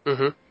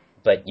 Mm-hmm.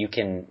 But you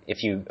can,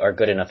 if you are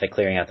good enough at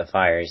clearing out the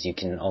fires, you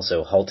can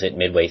also halt it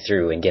midway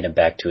through and get him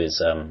back to his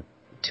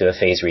to a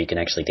phase where you can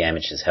actually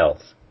damage his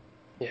health.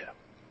 Yeah.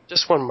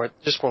 Just one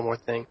more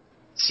thing.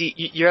 See,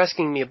 you're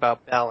asking me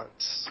about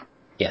balance.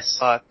 Yes.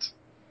 But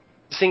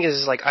the thing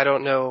is, I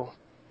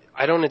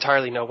don't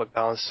entirely know what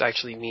balance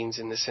actually means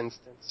in this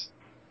instance,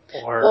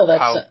 or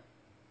how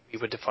we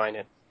would define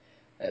it.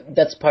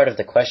 That's part of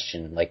the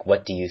question.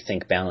 What do you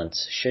think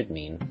balance should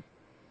mean,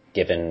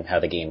 given how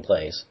the game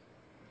plays?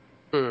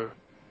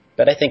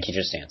 But I think you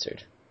just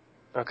answered.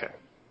 Okay.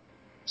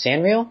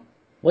 Sanrio,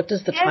 what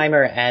does the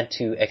timer add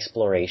to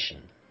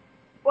exploration?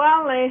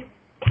 Well, they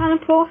kind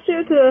of force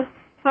you to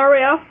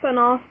hurry up and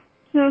not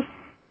just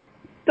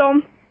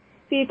don't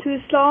be too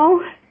slow.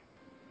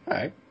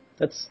 Alright,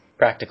 that's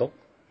practical.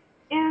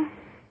 Yeah.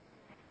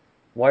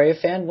 Wario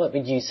fan, what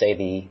would you say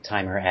the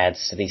timer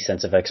adds to the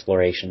sense of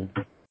exploration?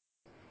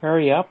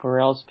 Hurry up, or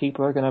else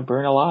people are going to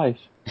burn alive.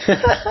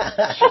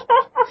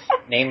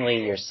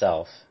 Namely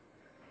yourself.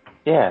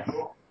 Yes.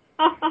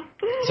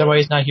 Is that why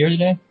he's not here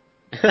today?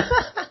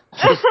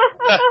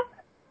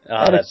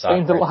 That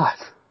explains a lot.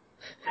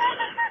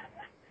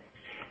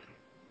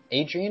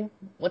 Adrian,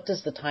 what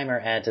does the timer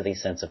add to the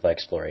sense of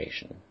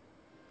exploration?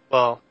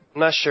 Well,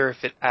 I'm not sure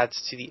if it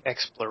adds to the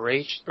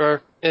exploration,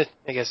 or I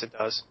guess it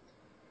does.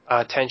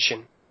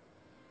 Tension.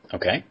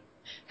 Okay.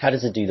 How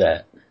does it do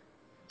that?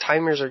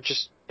 Timers are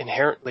just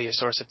inherently a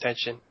source of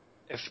tension.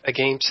 If a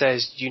game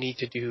says you need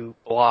to do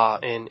blah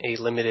in a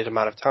limited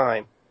amount of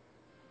time,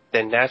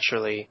 then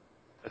naturally,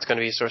 that's going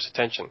to be a source of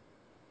tension.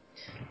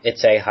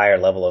 It's a higher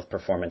level of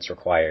performance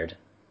required.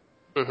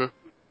 Mm-hmm.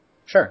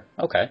 Sure,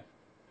 okay.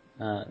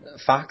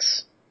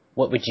 Fox,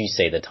 what would you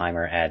say the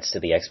timer adds to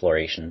the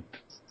exploration?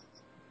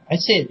 I'd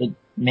say it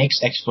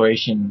makes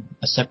exploration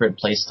a separate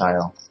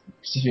playstyle.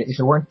 If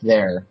it weren't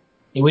there,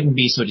 it wouldn't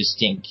be so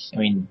distinct. I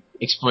mean,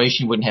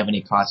 exploration wouldn't have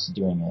any cost to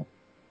doing it.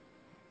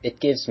 It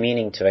gives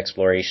meaning to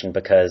exploration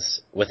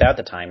because without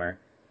the timer,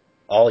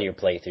 all your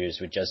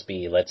playthroughs would just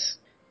be, let's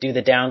do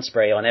the down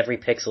spray on every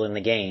pixel in the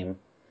game.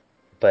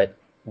 But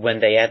when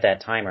they add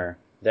that timer,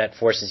 that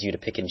forces you to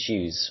pick and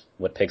choose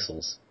what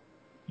pixels.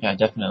 Yeah,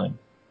 definitely.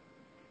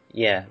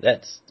 Yeah,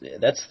 that's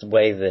the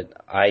way that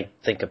I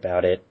think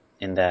about it,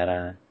 in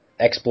that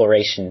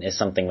exploration is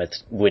something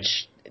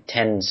which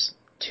tends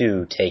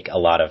to take a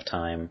lot of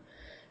time.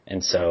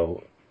 And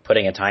so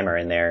putting a timer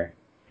in there,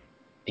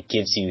 it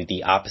gives you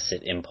the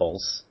opposite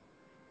impulse.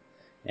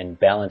 And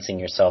balancing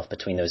yourself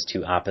between those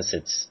two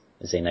opposites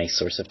is a nice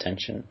source of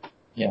tension.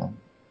 Yeah.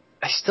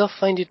 I still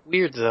find it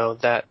weird, though,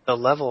 that the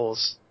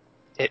levels,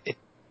 it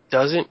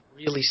doesn't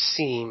really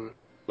seem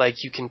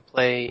like you can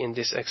play in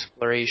this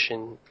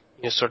exploration,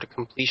 sort of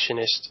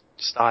completionist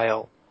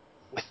style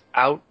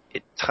without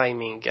it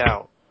timing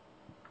out.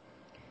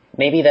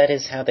 Maybe that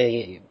is how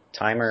they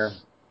timer,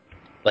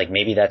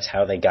 maybe that's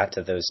how they got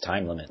to those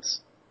time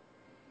limits.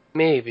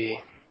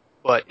 Maybe.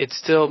 But it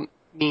still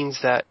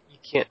means that you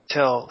can't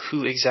tell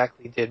who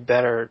exactly did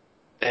better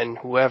than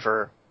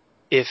whoever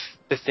if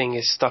the thing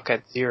is stuck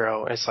at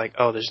 0. It's like,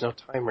 oh, there's no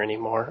timer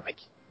anymore.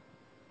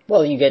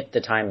 Well, you get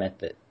the time at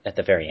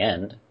the very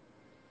end.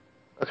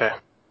 Okay.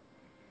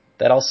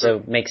 That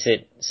also makes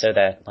it so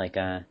that,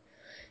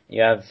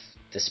 you have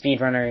the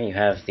speedrunner, you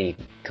have the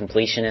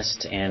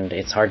completionist, and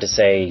it's hard to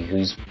say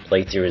whose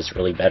playthrough is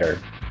really better.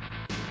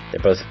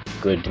 They're both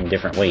good in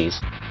different ways.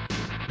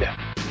 Yeah.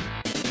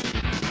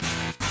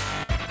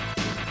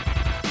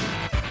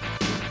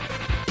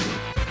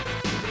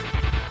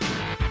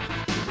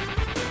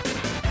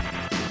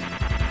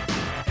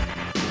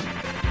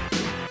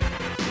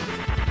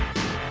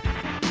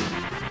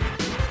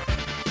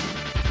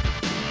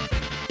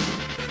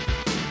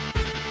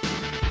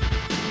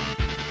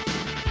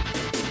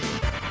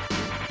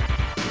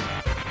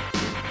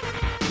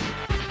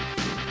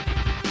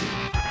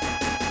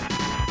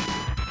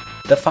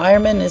 The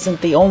Fireman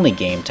isn't the only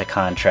game to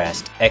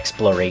contrast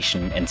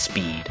exploration and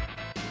speed.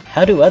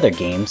 How do other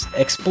games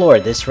explore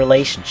this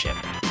relationship?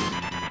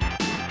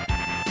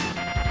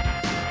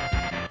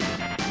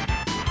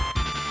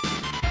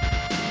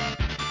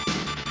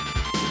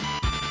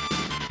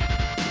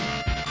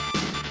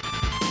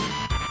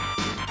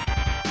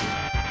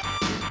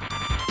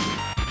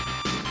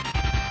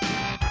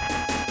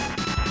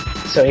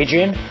 So,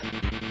 Adrian,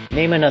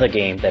 name another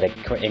game that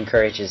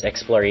encourages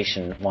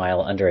exploration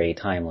while under a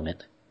time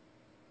limit.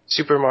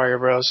 Super Mario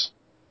Bros.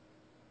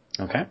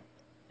 Okay.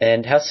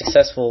 And how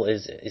successful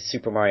is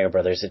Super Mario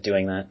Brothers at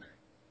doing that?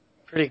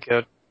 Pretty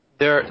good.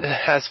 There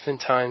has been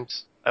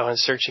times I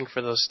was searching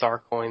for those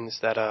star coins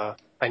that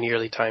I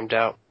nearly timed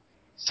out.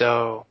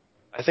 So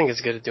I think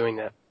it's good at doing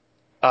that.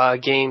 A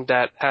game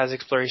that has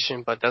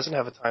exploration but doesn't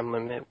have a time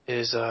limit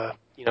is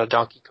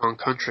Donkey Kong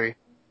Country.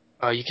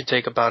 You can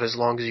take about as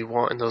long as you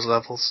want in those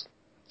levels.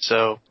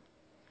 So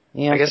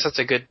Yeah, I guess that's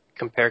a good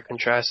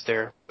compare-contrast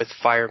there with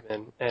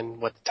Fireman and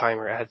what the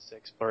timer adds to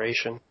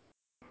exploration.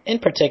 in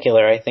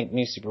particular, I think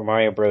New Super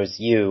Mario Bros.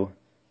 U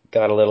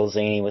got a little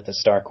zany with the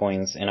star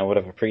coins, and I would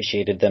have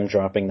appreciated them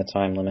dropping the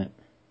time limit.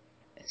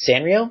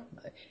 Sanrio?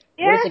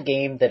 Yeah? What is a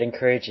game that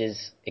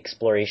encourages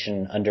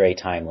exploration under a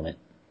time limit?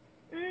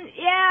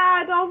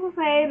 Yeah, I'd also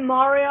say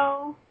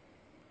Mario.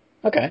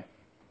 Okay.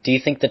 Do you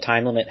think the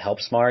time limit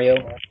helps Mario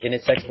in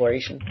its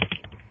exploration?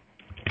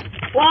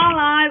 Well,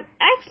 I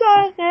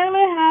actually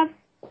rarely have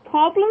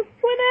problems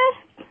with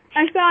it.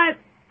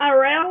 Actually, I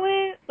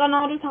rarely run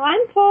out of time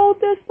for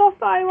the stuff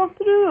I want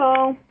to do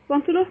or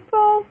want to look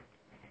for.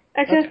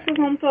 Except for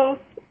some sort of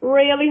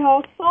really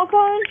hard star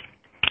coins.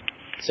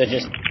 So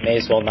just may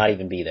as well not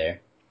even be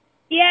there.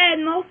 Yeah,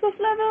 in most of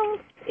levels,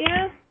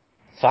 yeah.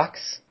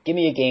 Fox, give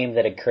me a game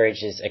that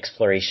encourages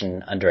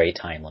exploration under a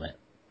time limit.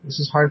 This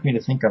is hard for me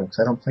to think of because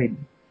I don't play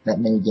that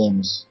many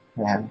games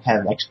that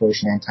have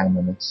exploration and time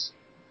limits.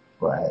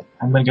 But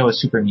I'm going to go with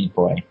Super Meat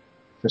Boy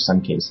for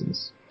some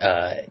cases.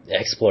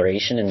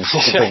 Exploration in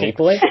Super Meat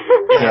Boy?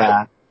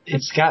 Yeah.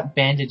 It's got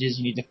bandages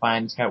you need to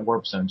find. It's got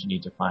warp zones you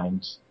need to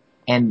find.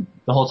 And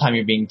the whole time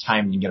you're being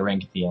timed and get a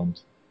rank at the end.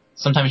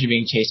 sometimes you're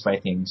being chased by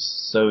things,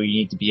 so you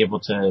need to be able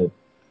to,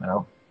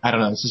 well, I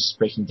don't know, this is just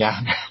breaking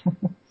down.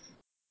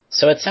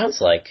 So it sounds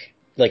like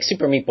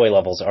Super Meat Boy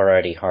levels are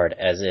already hard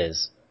as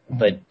is,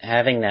 but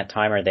having that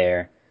timer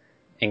there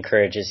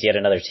encourages yet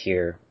another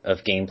tier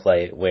of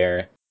gameplay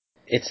where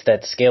it's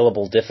that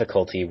scalable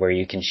difficulty where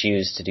you can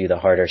choose to do the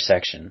harder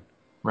section.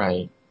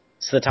 Right.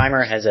 So the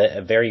timer has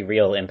a very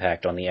real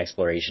impact on the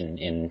exploration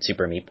in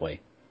Super Meat Boy.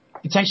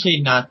 It's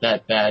actually not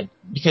that bad,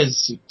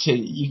 because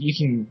you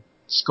can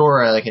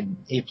score like an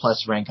A+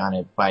 rank on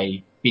it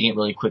by beating it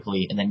really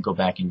quickly and then go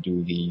back and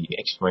do the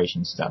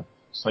exploration stuff.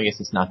 So I guess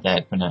it's not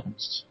that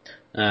pronounced.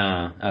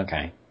 Oh,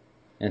 okay.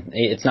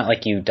 It's not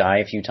like you die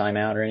if you time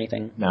out or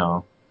anything?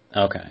 No.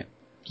 Okay.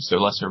 Just a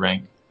lesser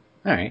rank.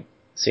 Alright.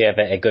 So you have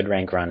a good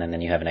rank run and then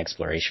you have an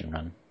exploration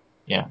run.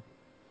 Yeah.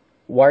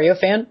 Wario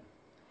fan?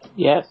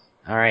 Yes.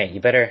 Alright,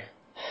 you gotta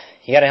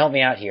help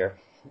me out here.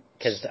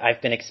 Because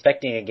I've been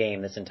expecting a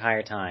game this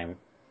entire time.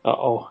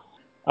 Uh-oh.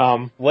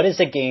 What is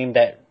a game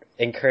that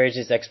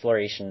encourages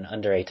exploration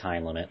under a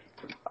time limit?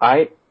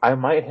 I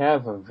might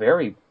have a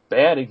very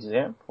bad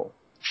example.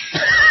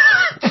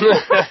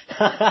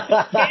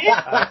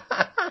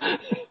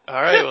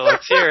 Alright, well,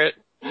 let's hear it.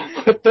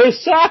 Put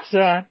those socks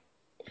on!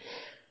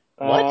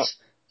 What?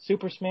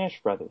 Super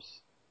Smash Brothers.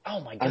 Oh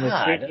my On the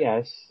god.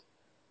 3DS,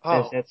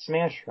 Oh, has that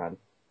Smash Run.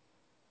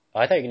 Oh,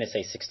 I thought you were going to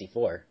say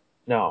 64.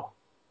 No.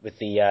 With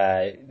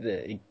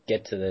the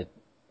get to the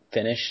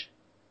finish?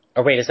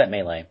 Or wait, is that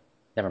Melee?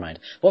 Never mind.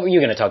 What were you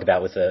going to talk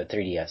about with the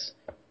 3DS?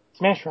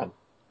 Smash Run.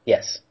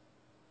 Yes.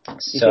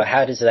 So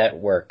how does that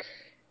work?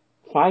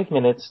 5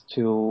 minutes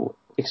to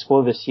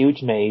explore this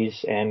huge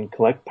maze and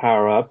collect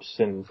power-ups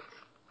and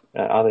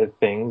other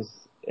things,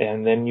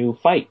 and then you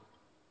fight.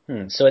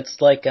 So it's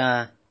like,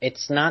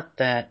 it's not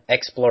that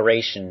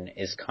exploration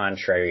is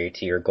contrary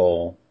to your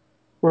goal.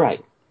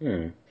 Right. I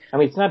mean,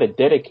 it's not a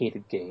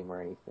dedicated game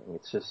or anything.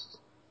 It's just...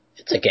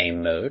 It's a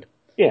game mode.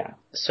 Yeah.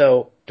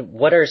 So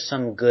what are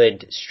some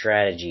good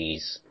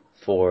strategies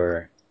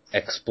for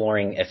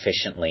exploring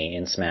efficiently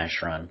in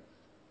Smash Run?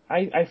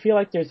 I feel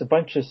like there's a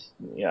bunch of...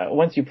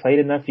 once you played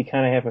enough, you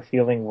kind of have a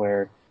feeling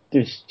where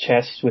there's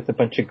chests with a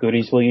bunch of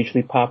goodies will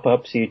usually pop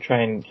up, so you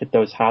try and hit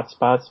those hot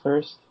spots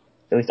first.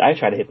 At least I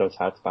try to hit those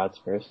hot spots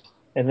first.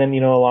 And then,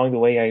 along the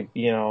way,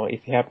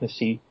 if you happen to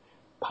see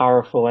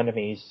powerful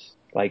enemies,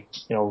 like,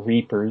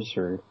 Reapers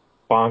or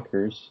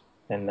Bonkers,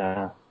 and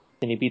then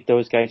you beat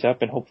those guys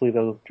up, and hopefully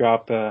they'll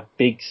drop a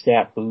big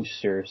stat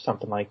boost or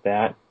something like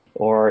that.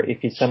 Or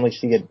if you suddenly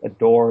see a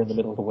door in the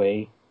middle of the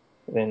way,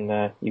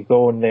 then you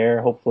go in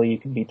there, hopefully you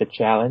can beat the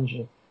challenge.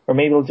 Or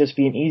maybe it'll just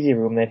be an easy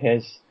room that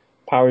has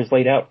powers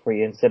laid out for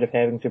you instead of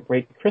having to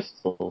break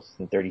crystals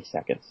in 30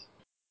 seconds.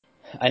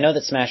 I know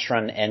that Smash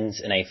Run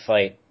ends in a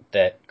fight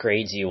that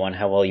grades you on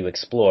how well you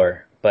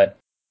explore, but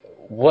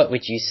what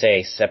would you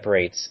say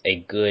separates a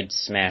good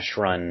Smash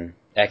Run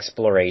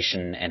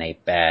exploration and a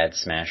bad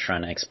Smash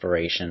Run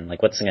exploration?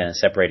 Like, what's going to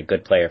separate a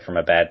good player from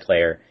a bad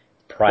player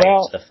prior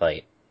to the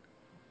fight?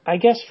 I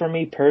guess for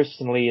me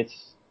personally,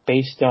 it's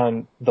based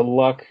on the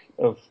luck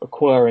of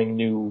acquiring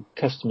new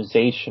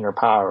customization or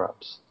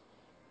power-ups.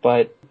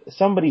 But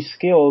somebody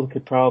skilled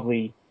could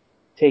probably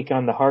take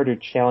on the harder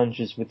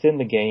challenges within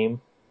the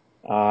game.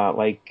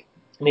 Like,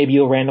 maybe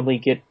you'll randomly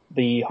get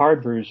the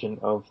hard version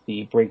of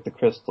the Break the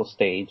Crystal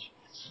stage,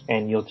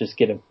 and you'll just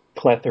get a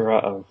plethora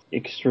of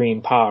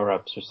extreme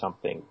power-ups or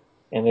something,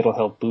 and it'll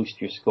help boost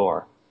your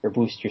score, or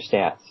boost your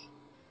stats.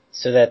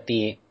 So that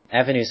the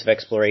avenues of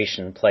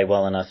exploration play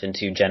well enough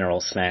into general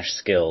Smash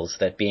skills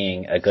that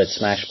being a good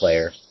Smash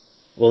player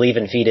will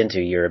even feed into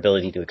your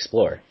ability to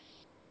explore.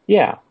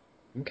 Yeah.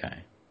 Okay.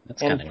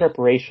 That's and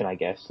preparation, I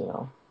guess,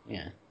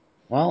 Yeah.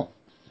 Well,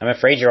 I'm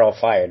afraid you're all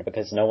fired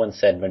because no one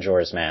said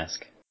Majora's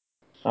Mask.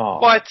 Oh.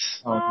 What?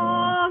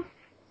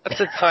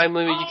 That's a time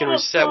limit you can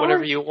reset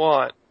whenever you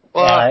want.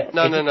 Well,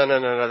 no,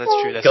 that's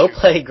true. Go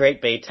play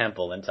Great Bay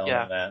Temple and tell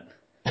them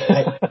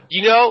that.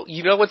 You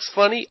know what's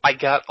funny? I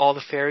got all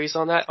the fairies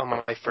on that on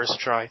my first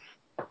try.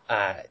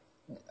 I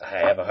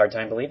have a hard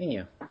time believing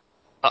you.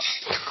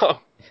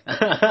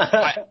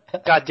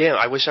 God damn,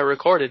 I wish I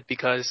recorded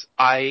because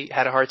I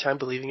had a hard time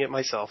believing it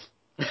myself.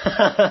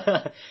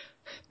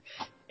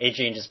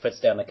 Adrian just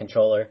puts down the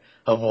controller.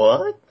 Of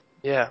what?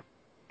 Yeah.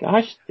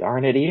 Gosh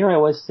darn it, here I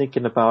was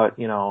thinking about,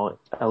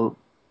 a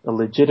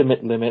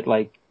legitimate limit,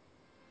 like,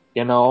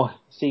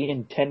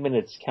 seeing 10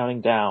 minutes counting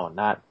down,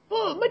 not...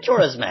 Well,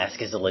 Majora's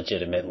Mask is a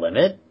legitimate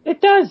limit.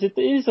 It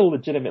is a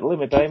legitimate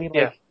limit, but I mean,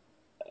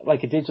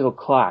 like a digital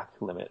clock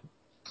limit.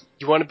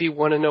 You want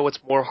to know what's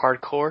more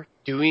hardcore?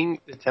 Doing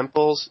the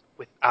temples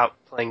without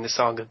playing the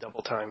Song of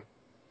Double Time.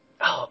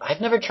 Oh,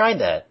 I've never tried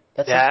that.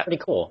 That sounds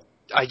pretty cool.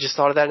 I just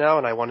thought of that now,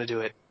 and I want to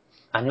do it.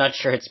 I'm not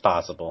sure it's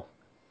possible.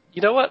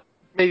 You know what?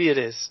 Maybe it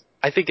is.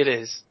 I think it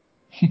is.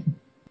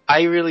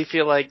 I really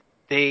feel like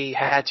they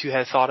had to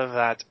have thought of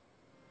that,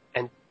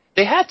 and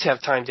they had to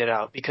have timed it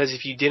out, because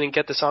if you didn't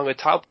get the Song of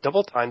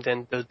Double Time,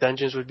 then the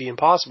dungeons would be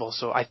impossible,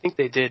 so I think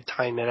they did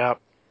time it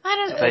out. I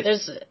don't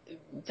know.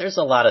 There's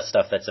a lot of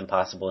stuff that's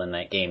impossible in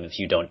that game if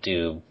you don't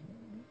do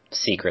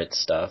secret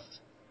stuff.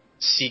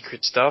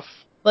 secret stuff.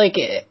 Like,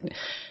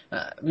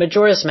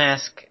 Majora's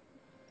Mask,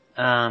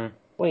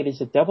 Wait,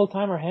 is it double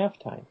time or half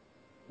time?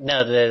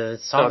 no, the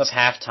song No, of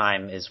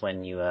halftime is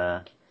when you,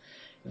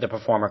 the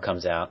performer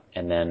comes out,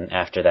 and then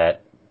after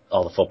that,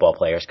 all the football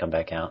players come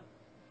back out.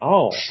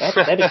 Oh,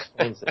 that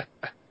explains it.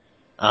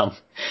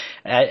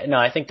 No,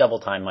 I think double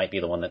time might be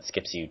the one that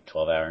skips you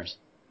 12 hours.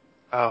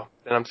 Oh,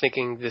 then I'm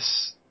thinking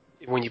this,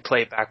 when you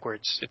play it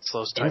backwards, it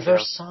slows time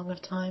Inverse down. Song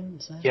of Time?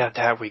 Is that? Yeah,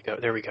 there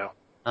we go.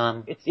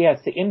 It's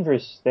the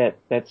inverse that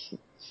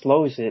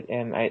slows it,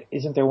 and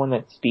isn't there one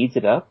that speeds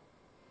it up?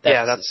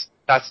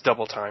 That's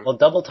double time. Well,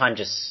 double time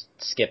just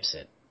skips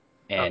it.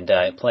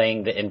 And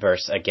playing the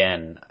inverse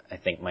again, I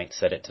think, might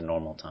set it to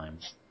normal time.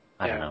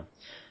 I don't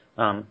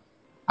know.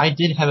 I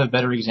did have a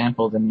better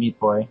example than Meat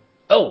Boy.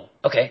 Oh,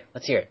 okay.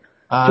 Let's hear it.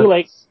 Too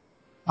late.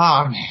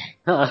 Oh,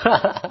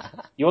 man.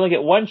 You only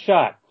get one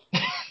shot.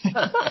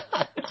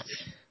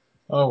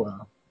 Oh,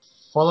 well.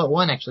 Fallout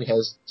 1 actually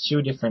has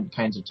 2 different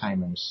kinds of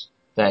timers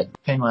that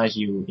penalize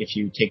you if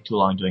you take too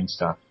long doing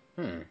stuff.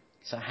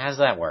 So how does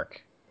that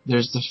work?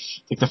 There's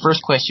the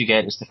first quest you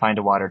get is to find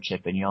a water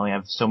chip, and you only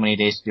have so many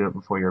days to do it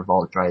before your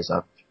vault dries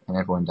up and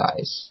everyone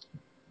dies.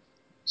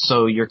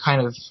 So you're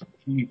kind of,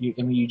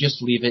 you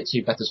just leave it, so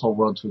you've got this whole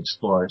world to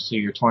explore, so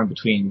you're torn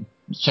between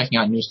checking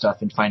out new stuff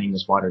and finding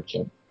this water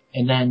chip.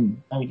 And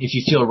then, if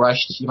you feel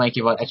rushed, you might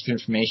give out extra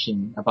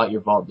information about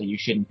your vault that you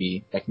shouldn't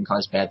be, that can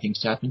cause bad things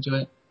to happen to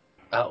it.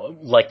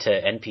 Like to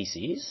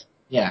NPCs?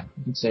 Yeah,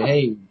 you can say,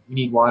 hey, we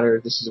need water,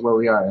 this is where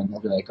we are, and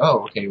they'll be like,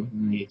 oh, okay, we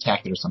need to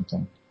attack it or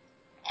something.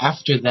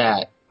 After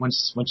that,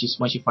 once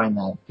you find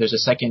that, there's a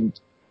second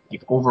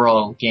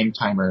overall game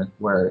timer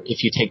where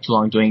if you take too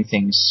long doing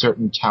things,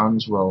 certain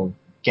towns will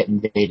get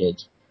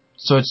invaded.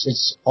 So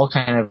it's all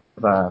kind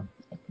of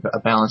a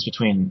balance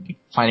between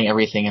finding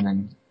everything and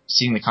then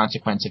seeing the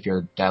consequence if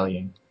you're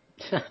dallying.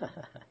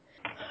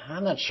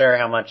 I'm not sure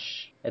how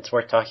much it's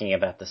worth talking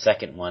about the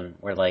second one,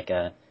 where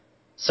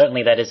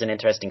certainly that is an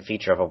interesting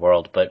feature of a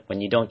world, but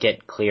when you don't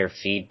get clear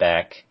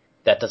feedback,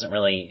 that doesn't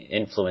really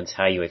influence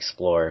how you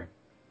explore.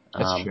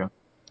 That's true.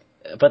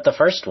 But the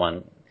first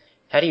one,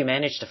 how do you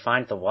manage to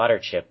find the water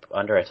chip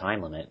under a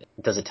time limit?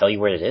 Does it tell you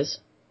where it is?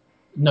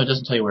 No, it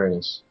doesn't tell you where it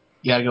is.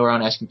 You gotta go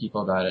around asking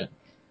people about it.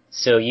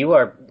 So you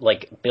are,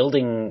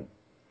 building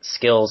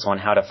skills on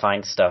how to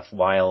find stuff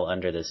while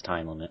under this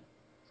time limit.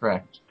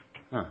 Correct.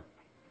 Huh.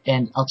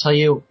 And I'll tell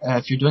you,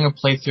 if you're doing a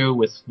playthrough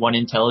with 1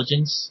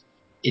 intelligence,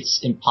 it's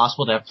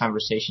impossible to have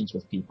conversations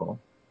with people.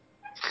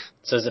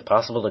 So is it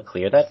possible to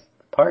clear that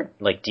part?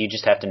 Do you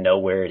just have to know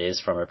where it is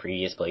from a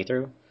previous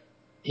playthrough?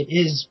 It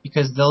is,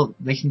 because they'll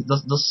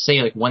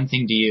say one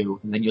thing to you,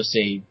 and then you'll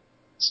say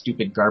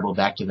stupid garble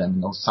back to them,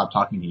 and they'll stop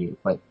talking to you.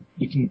 But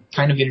you can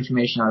kind of get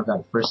information out of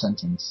that first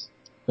sentence,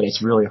 but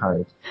it's really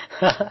hard.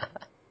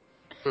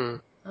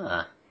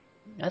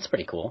 That's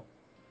pretty cool.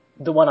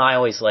 The one I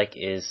always like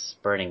is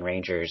Burning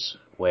Rangers,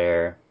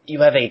 where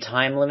you have a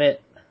time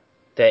limit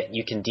that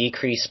you can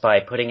decrease by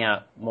putting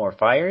out more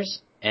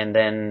fires, and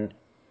then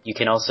you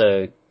can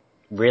also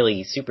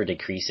really super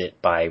decrease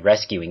it by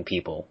rescuing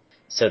people,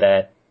 so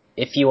that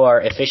if you are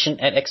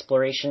efficient at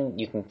exploration,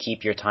 you can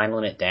keep your time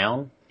limit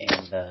down,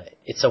 and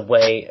it's a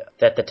way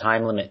that the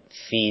time limit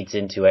feeds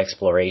into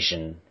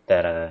exploration,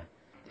 that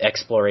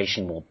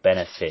exploration will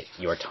benefit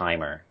your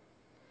timer.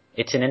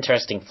 It's an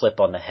interesting flip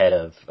on the head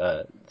of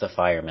the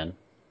fireman.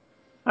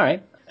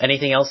 Alright.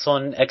 Anything else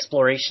on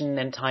exploration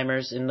and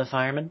timers in the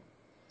fireman?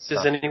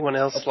 Does anyone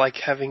else like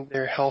having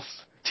their health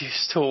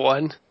reduced to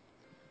 1?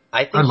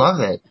 I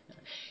love it.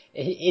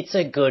 It's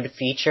a good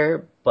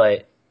feature,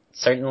 but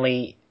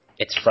certainly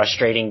it's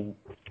frustrating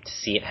to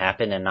see it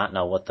happen and not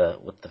know what the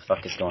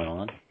fuck is going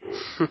on.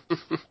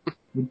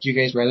 Would you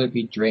guys rather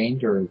be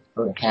drained or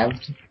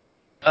halved?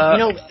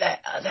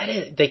 That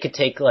is, they could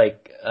take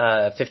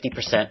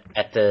 50%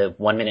 at the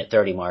 1 minute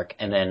 30 mark,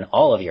 and then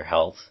all of your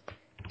health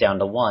down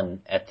to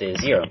 1 at the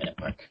 0 minute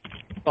mark.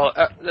 Well,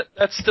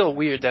 that's still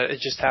weird that it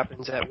just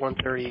happens at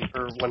 130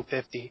 or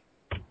 150.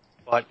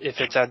 But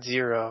if it's at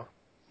 0,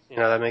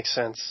 that makes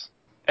sense.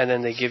 And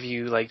then they give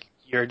you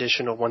your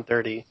additional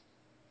 130.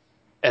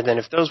 And then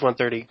if those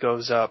 130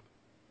 goes up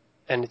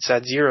and it's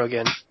at 0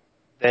 again,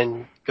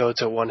 then go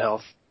to 1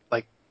 health.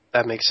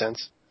 That makes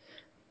sense.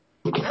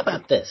 How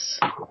about this?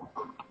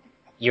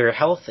 Your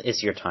health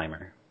is your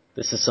timer.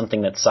 This is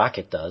something that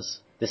Socket does.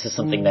 This is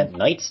something that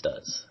Knights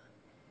does.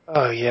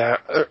 Oh, yeah.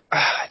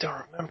 I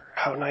don't remember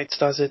how Knights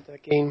does it,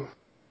 that game.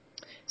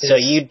 So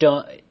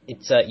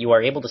you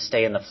are able to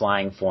stay in the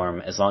flying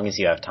form as long as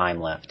you have time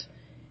left.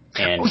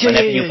 And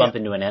whenever you bump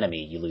into an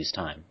enemy, you lose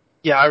time.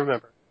 Yeah, I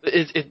remember.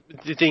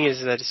 The thing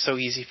is that it's so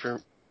easy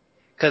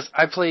because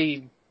I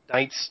played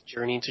Knight's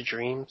Journey to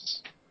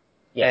Dreams.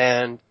 Yes.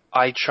 And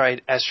I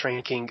tried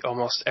S-ranking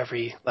almost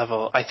every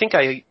level. I think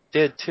I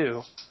did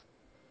too.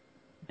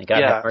 And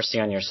God have mercy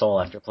on your soul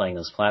after playing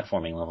those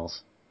platforming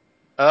levels.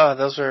 Oh,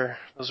 those are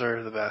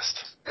the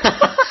best.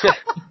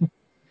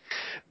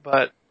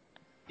 But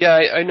yeah,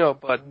 I know.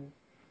 But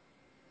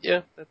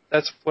yeah,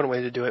 that's one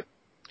way to do it.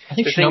 I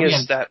think the thing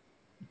is that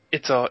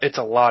it's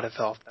a lot of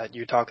health that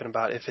you're talking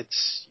about if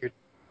it's your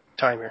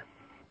timer.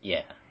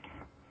 Yeah.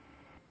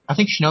 I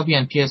think Shinobi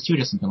on PS2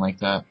 does something like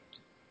that.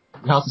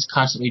 Your health is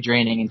constantly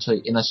draining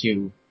unless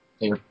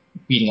they're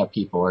beating up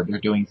people or they're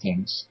doing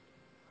things.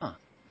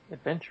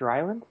 Adventure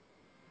Island?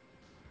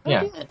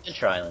 Yeah.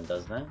 Adventure Island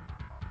does that.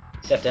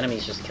 Except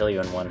enemies just kill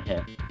you in one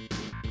hit.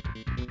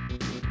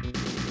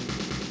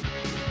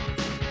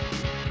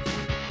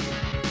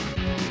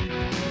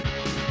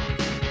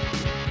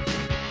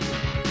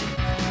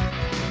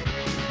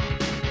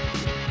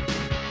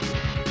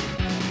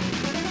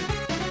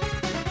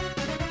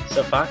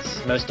 So,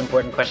 Fox, most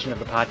important question of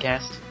the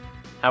podcast.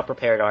 How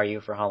prepared are you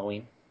for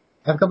Halloween?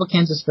 I have a couple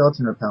cans of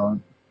skeleton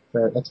repellent,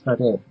 but that's about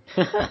it.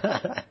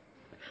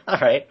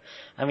 Alright.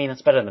 I mean,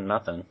 it's better than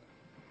nothing.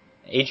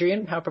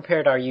 Adrian, how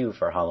prepared are you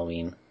for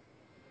Halloween?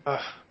 I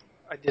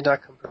did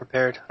not come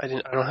prepared. I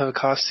don't have a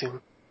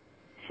costume.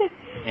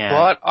 Yeah.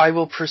 But I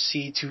will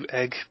proceed to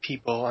egg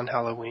people on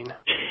Halloween.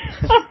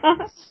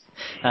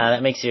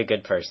 That makes you a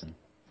good person.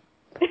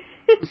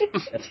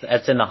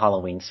 That's in the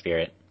Halloween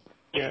spirit.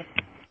 Yeah.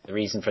 The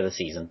reason for the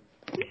season.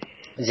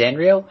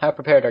 Zanrio, how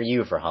prepared are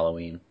you for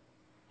Halloween?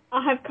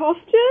 I have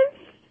costumes.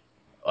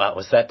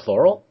 Was that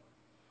plural?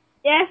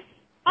 Yes.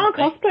 I'm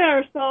Okay. a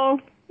cosplayer, so,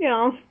 you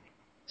know.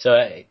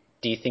 So,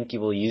 do you think you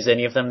will use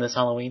any of them this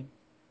Halloween?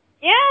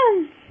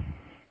 Yeah.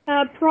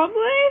 Probably.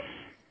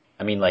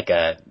 I mean, like,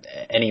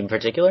 any in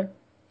particular?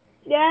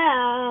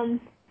 Yeah,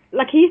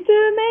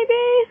 Lakitu,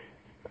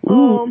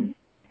 maybe?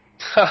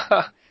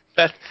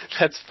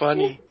 That's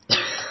funny.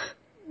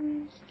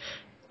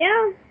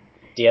 Yeah.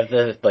 Do you have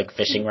the, like,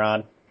 fishing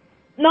rod?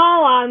 No,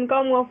 I'm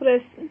going off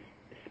this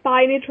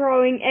spiny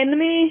throwing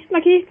enemy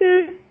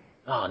Lakitu.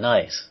 Oh,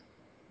 nice.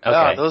 Okay.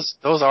 Ah,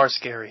 those are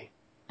scary.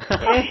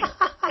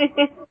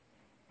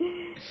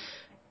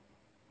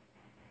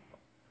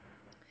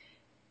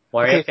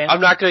 Wario Okay, fan?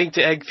 I'm not going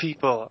to egg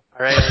people,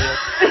 alright?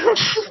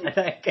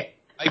 Okay.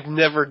 I've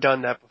never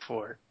done that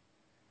before.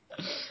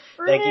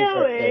 Thank you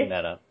for Really? clearing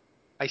that up.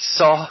 I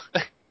saw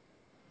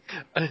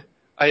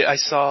I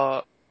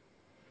saw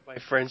my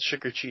friends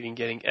trick-or-treating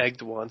getting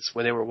egged once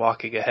when they were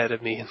walking ahead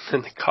of me, and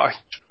then the car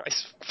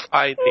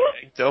I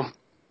egged them.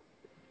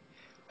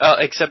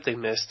 Except they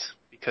missed,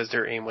 because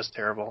their aim was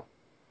terrible.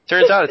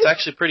 Turns out it's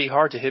actually pretty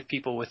hard to hit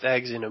people with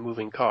eggs in a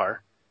moving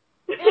car.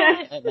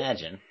 I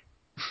imagine.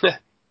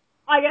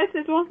 I guess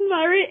it wasn't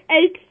very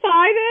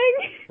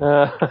exciting.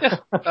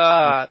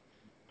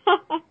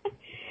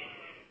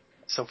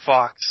 So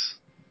Fox,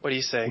 what do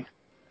you say?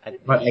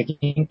 What,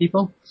 egging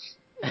people?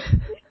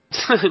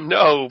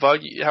 No, about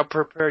how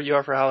prepared you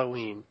are for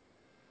Halloween.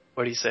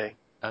 What do you say?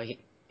 Oh,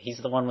 he's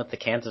the one with the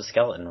cans of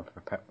skeleton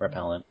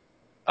repellent.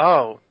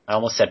 Oh, I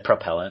almost said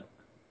propellant.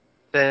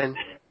 then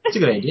That's a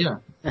good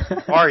idea.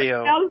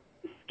 Mario.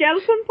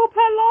 Skeleton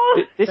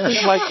propeller? This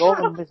is why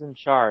Golem is in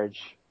charge.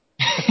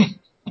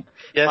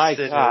 Yes, My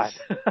it God.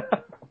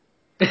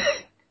 is.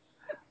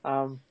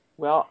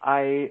 Well,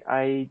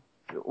 I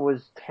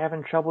was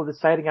having trouble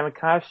deciding on a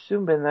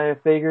costume, and I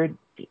figured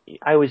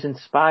I was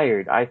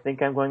inspired. I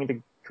think I'm going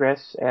to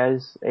dress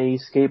as a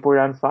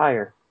skateboard on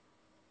fire.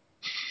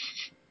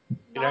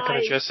 You're not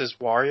going to dress as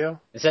Wario?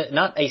 Is that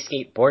not a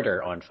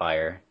skateboarder on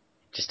fire?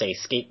 Just a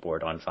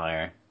skateboard on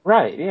fire.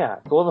 Right, yeah.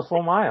 Go the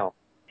full mile.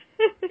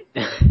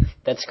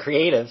 That's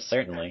creative,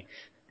 certainly.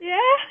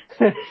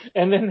 Yeah.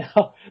 And then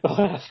they'll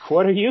ask,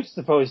 what are you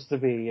supposed to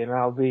be? And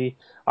I'll be,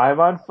 I'm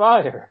on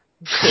fire.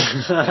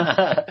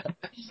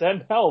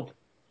 Send help.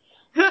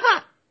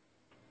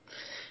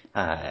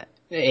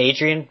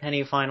 Adrian,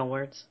 any final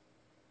words?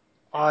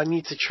 I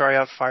need to try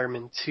out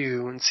Fireman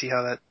 2 and see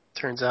how that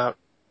turns out.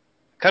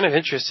 Kind of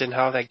interested in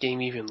how that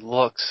game even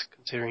looks,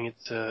 considering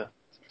it's a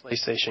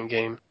PlayStation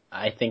game.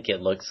 I think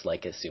it looks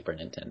like a Super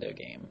Nintendo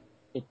game.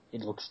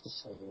 It looks the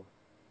same.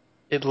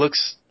 It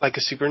looks like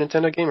a Super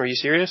Nintendo game? Are you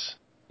serious?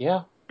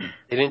 Yeah.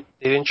 They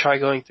didn't try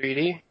going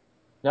 3D?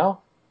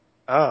 No?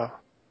 Oh.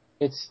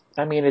 It's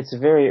a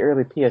very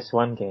early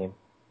PS1 game.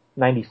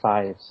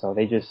 95, so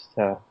they just,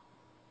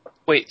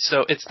 Wait,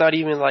 so it's not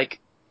even like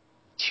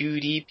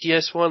 2D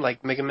PS1,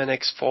 like Mega Man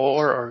X4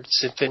 or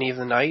Symphony of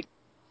the Night?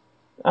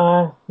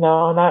 no,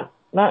 not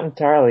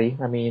entirely.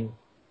 I mean,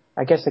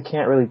 I guess I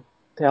can't really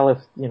tell if,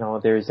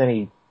 there's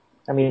any,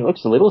 it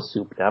looks a little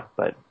souped up,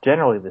 but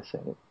generally the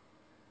same.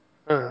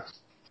 Huh.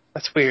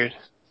 That's weird.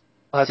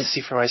 I'll have to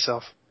see for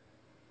myself.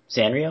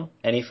 Sanrio,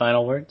 any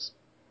final words?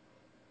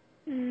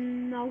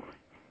 No.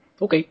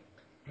 Okay.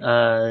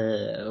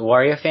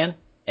 Wario fan,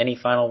 any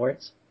final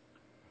words?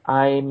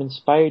 I'm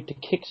inspired to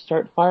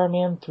kickstart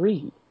Fireman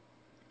 3.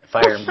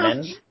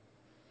 Firemen?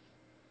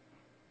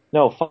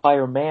 No,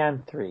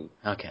 Fireman 3.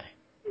 Okay.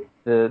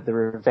 The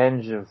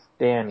Revenge of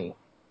Danny.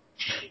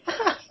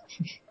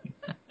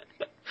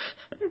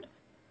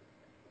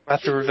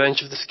 Not the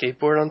Revenge of the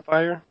Skateboard on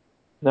Fire?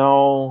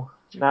 No,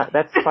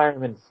 that's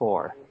Fireman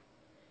 4.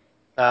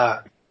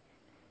 Ah.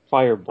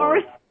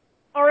 Fireboard.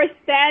 Or a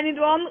standard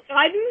one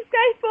riding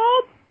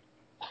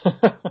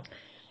skateboard?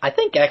 I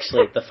think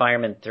actually the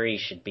Fireman 3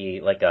 should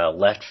be like a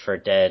Left 4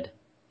 Dead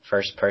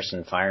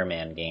first-person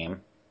fireman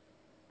game.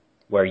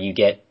 where you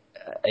get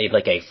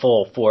a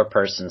full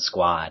 4-person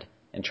squad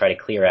and try to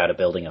clear out a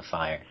building of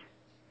fire.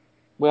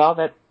 Well,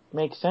 that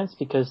makes sense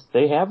because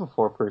they have a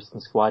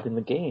 4-person squad in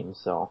the game,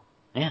 so.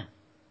 Yeah.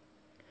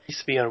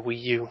 Used to be on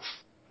Wii U.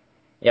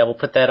 Yeah, we'll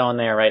put that on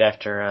there right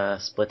after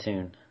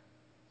Splatoon.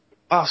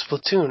 Oh,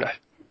 Splatoon.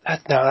 Now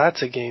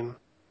that's a game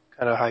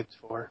kind of hyped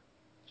for.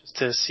 Just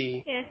to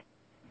see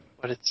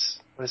what it's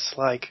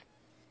like.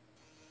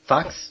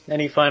 Fox,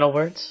 any final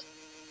words?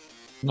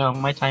 No,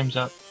 my time's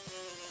up.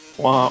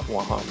 Wah,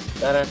 wah.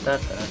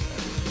 Da-da-da-da-da.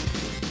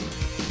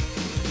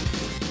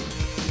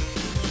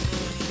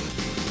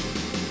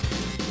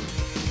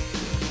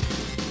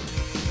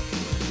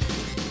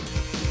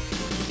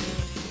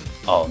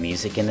 All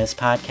music in this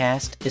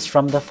podcast is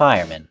from The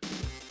Fireman.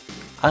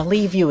 I'll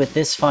leave you with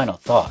this final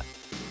thought.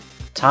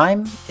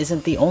 Time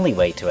isn't the only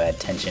way to add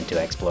tension to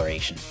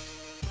exploration.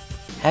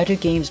 How do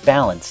games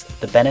balance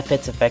the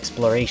benefits of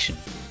exploration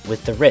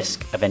with the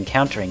risk of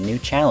encountering new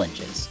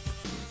challenges?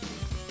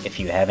 If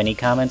you have any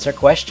comments or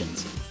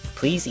questions,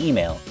 please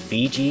email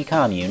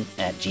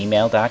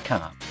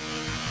vgcommune@gmail.com.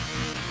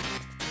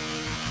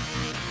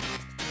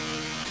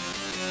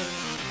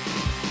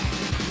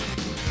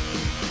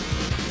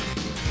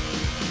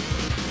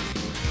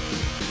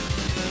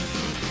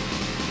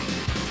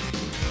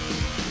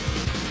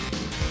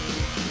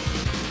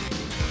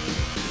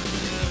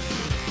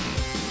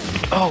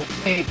 Oh,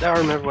 hey, now I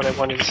remember what I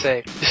wanted to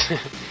say.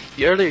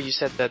 Earlier you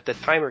said that the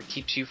timer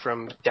keeps you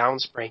from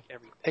downspraying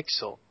every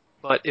pixel.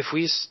 But if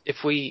we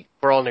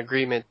were all in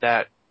agreement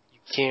that you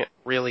can't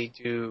really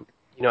do,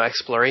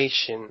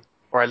 exploration,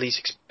 or at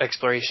least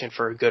exploration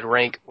for a good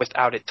rank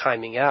without it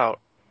timing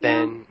out,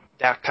 then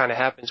that kind of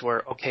happens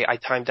where, okay, I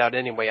timed out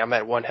anyway, I'm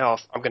at 1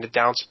 health, I'm going to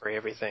downspray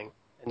everything.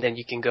 And then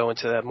you can go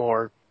into that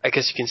more, I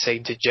guess you can say,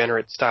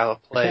 degenerate style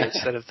of play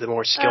instead of the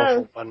more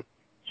skillful one.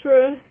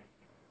 True.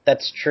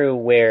 That's true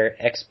where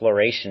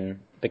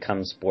exploration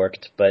becomes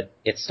worked, but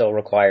it still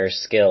requires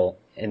skill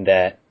in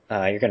that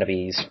you're going to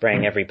be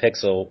spraying every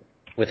pixel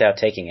without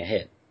taking a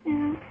hit.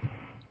 Yeah.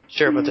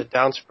 Sure, but the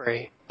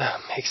downspray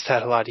makes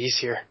that a lot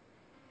easier.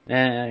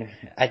 I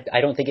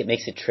don't think it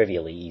makes it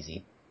trivially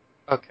easy.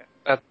 Okay.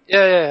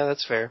 Yeah,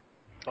 that's fair.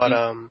 But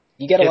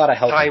You get a lot of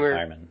help timer, in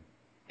Fireman.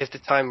 If the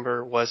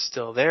timer was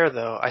still there,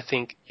 though, I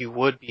think you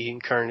would be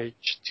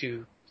encouraged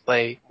to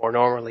play more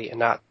normally and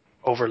not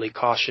overly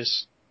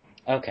cautious.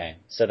 Okay,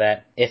 so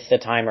that if the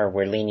timer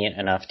were lenient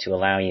enough to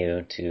allow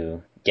you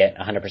to get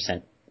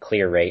 100%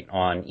 clear rate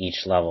on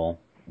each level,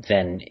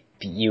 then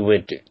you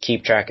would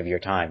keep track of your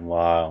time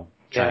while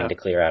trying to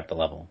clear out the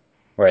level.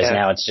 Whereas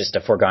now it's just a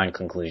foregone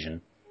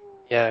conclusion.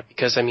 Yeah,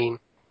 because,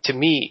 to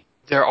me,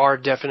 there are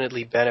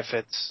definitely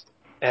benefits,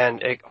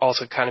 and it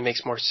also kind of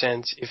makes more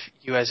sense if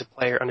you as a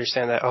player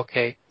understand that,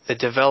 okay, the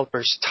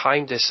developers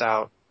timed this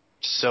out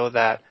so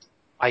that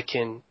I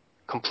can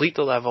complete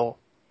the level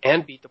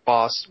and beat the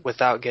boss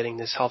without getting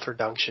this health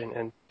reduction,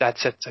 and that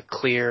sets a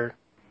clear,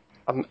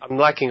 I'm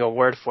lacking a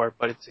word for it,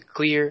 but it's a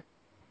clear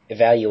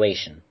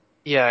Evaluation.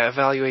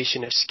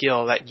 evaluation of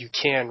skill that you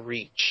can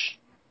reach.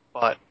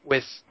 But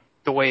with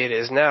the way it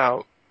is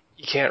now,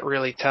 you can't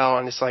really tell,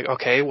 and it's like,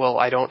 okay, well,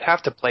 I don't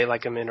have to play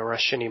like I'm in a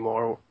rush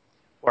anymore,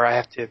 where I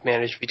have to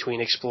manage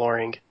between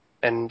exploring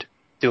and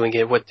doing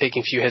it with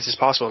taking few hits as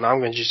possible. Now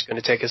I'm just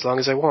going to take as long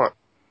as I want.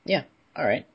 Yeah, alright.